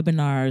think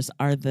webinars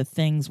are the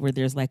things where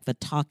there's like the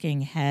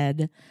talking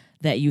head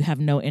that you have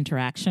no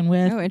interaction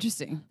with. Oh,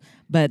 interesting.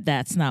 But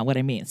that's not what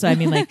I mean. So I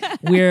mean, like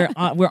we're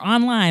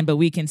online, but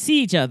we can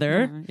see each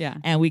other,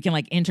 and we can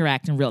like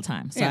interact in real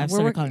time. So I'm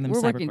sort of calling them cyber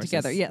courses. We're working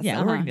together. Yes.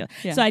 Yeah, we're working together.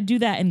 Yeah. So I do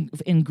that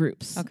in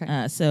groups.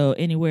 Okay. So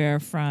anywhere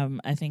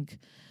from, I think,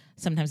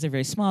 sometimes they're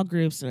very small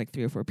groups, they're like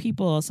 3 or 4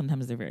 people.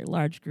 Sometimes they're very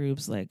large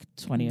groups, like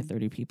 20 or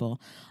 30 people.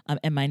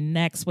 And my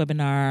next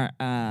webinar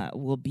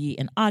will be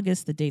in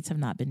August. The dates have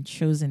not been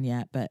chosen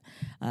yet, but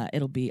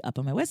it'll be up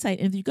on my website.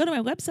 And if you go to my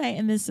website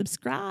and then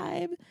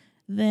subscribe,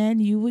 then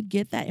you would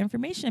get that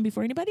information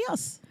before anybody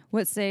else.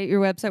 Say your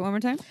website one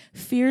more time?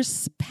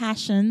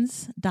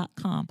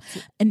 FiercePassions.com.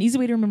 An easy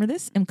way to remember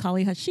this,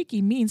 Mkali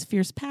Hashiki means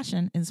fierce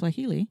passion in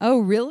Swahili. Oh,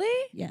 really?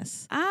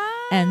 Yes.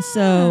 And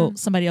so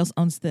somebody else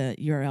owns the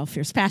URL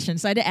Fierce Passion.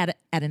 So I had to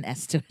add an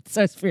S to it.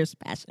 So it's Fierce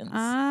Passions.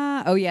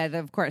 Oh, yeah,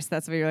 of course.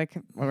 That's what you're like,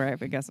 all right,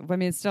 I guess. I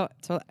mean, it's still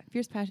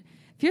Fierce Passion.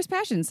 Fierce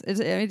Passions.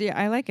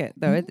 I like it,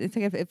 though. It's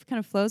like it kind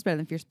of flows better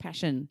than Fierce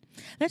Passion.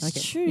 That's like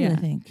true, I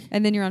think.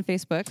 And then you're on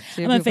Facebook.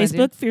 So I'm on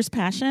Facebook, Fierce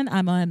Passion.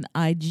 I'm on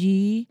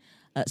IG.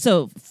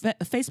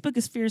 Facebook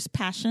is Fierce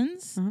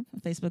Passions.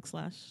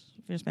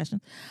 Facebook/Fierce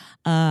Passions.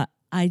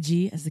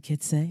 IG, as the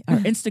kids say, or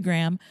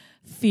Instagram,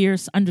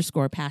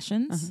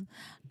 Fierce_Passions.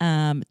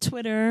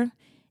 Twitter,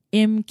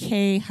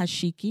 MK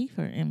Hashiki,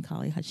 for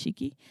Mkali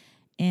Hashiki.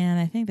 And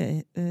I think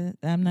that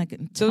I'm not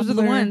getting Those are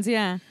the ones,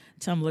 yeah.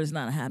 Tumblr's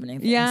not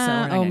happening.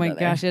 Yeah. Oh my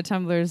gosh. Yeah.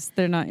 Tumblr's.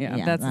 They're not.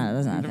 Yeah. That's not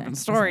a different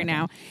story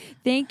now.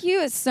 Thank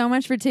you so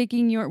much for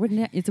taking your.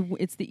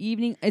 It's the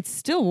evening. It's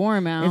still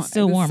warm out. It's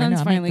still warm. The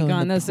sun's finally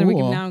gone though, so we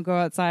can now go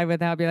outside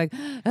without be like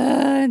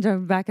and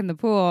jump back in the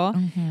pool.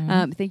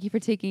 Thank you for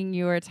taking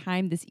your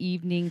time this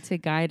evening to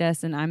guide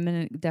us, and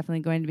I'm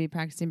definitely going to be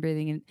practicing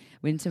breathing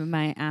into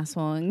my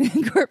asshole and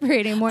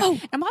incorporating more. Oh.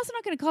 I'm also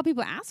not going to call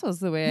people assholes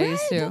the way I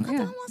used to.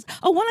 One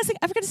last thing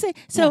I forgot to say.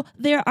 So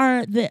there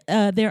are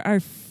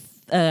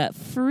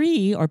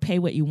free or pay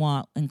what you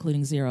want,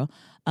 including $0,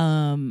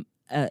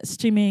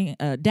 streaming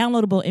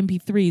downloadable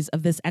MP3s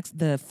of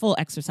the full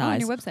exercise on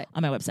your website.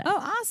 On my website.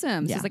 Oh,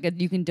 awesome! So it's like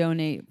you can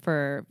donate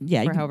for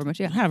however much.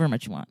 However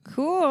much you want.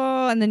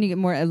 Cool, and then you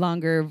get a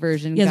longer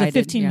version. Yeah, like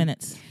 15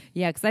 minutes.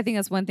 Yeah, because I think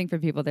that's one thing for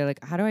people. They're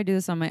like, how do I do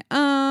this on my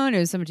own? It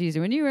was so much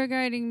easier when you were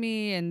guiding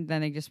me. And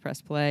then they just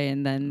press play,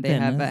 and then they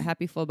have a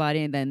happy full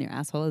body, and then your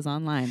asshole is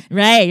online.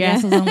 Right, your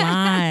asshole's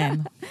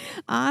online.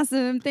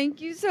 Awesome. Thank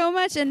you so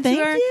much. And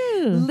to our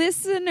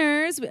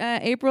listeners,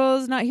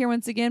 April's not here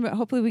once again, but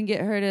hopefully we can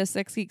get her to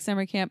Sex Geek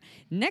Summer Camp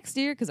next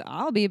year, because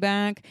I'll be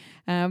back.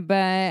 But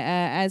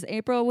as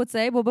April would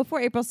say, well,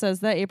 before April says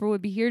that, April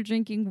would be here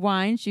drinking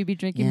wine. She'd be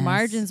drinking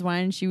Margins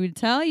wine. She would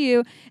tell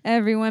you,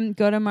 everyone,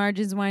 go to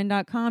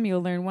marginswine.com.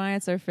 You'll learn why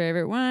it's our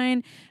favorite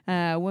wine.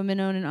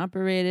 Women-owned and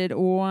operated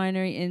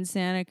winery in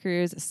Santa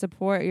Cruz.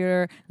 Support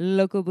your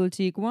local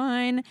boutique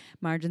wine,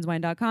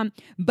 marginswine.com.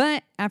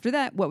 But after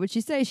that, what would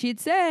she say? She'd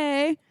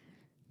say,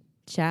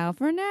 Ciao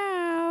for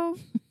now.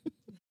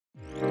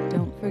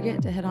 Don't forget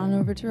to head on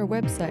over to our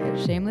website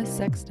at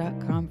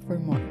shamelesssex.com for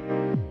more.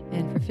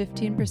 And for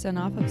 15%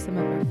 off of some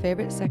of our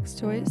favorite sex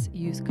toys,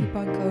 use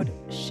coupon code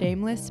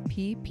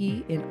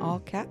SHAMELESSPP in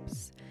all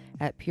caps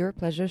at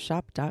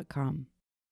purepleasureshop.com.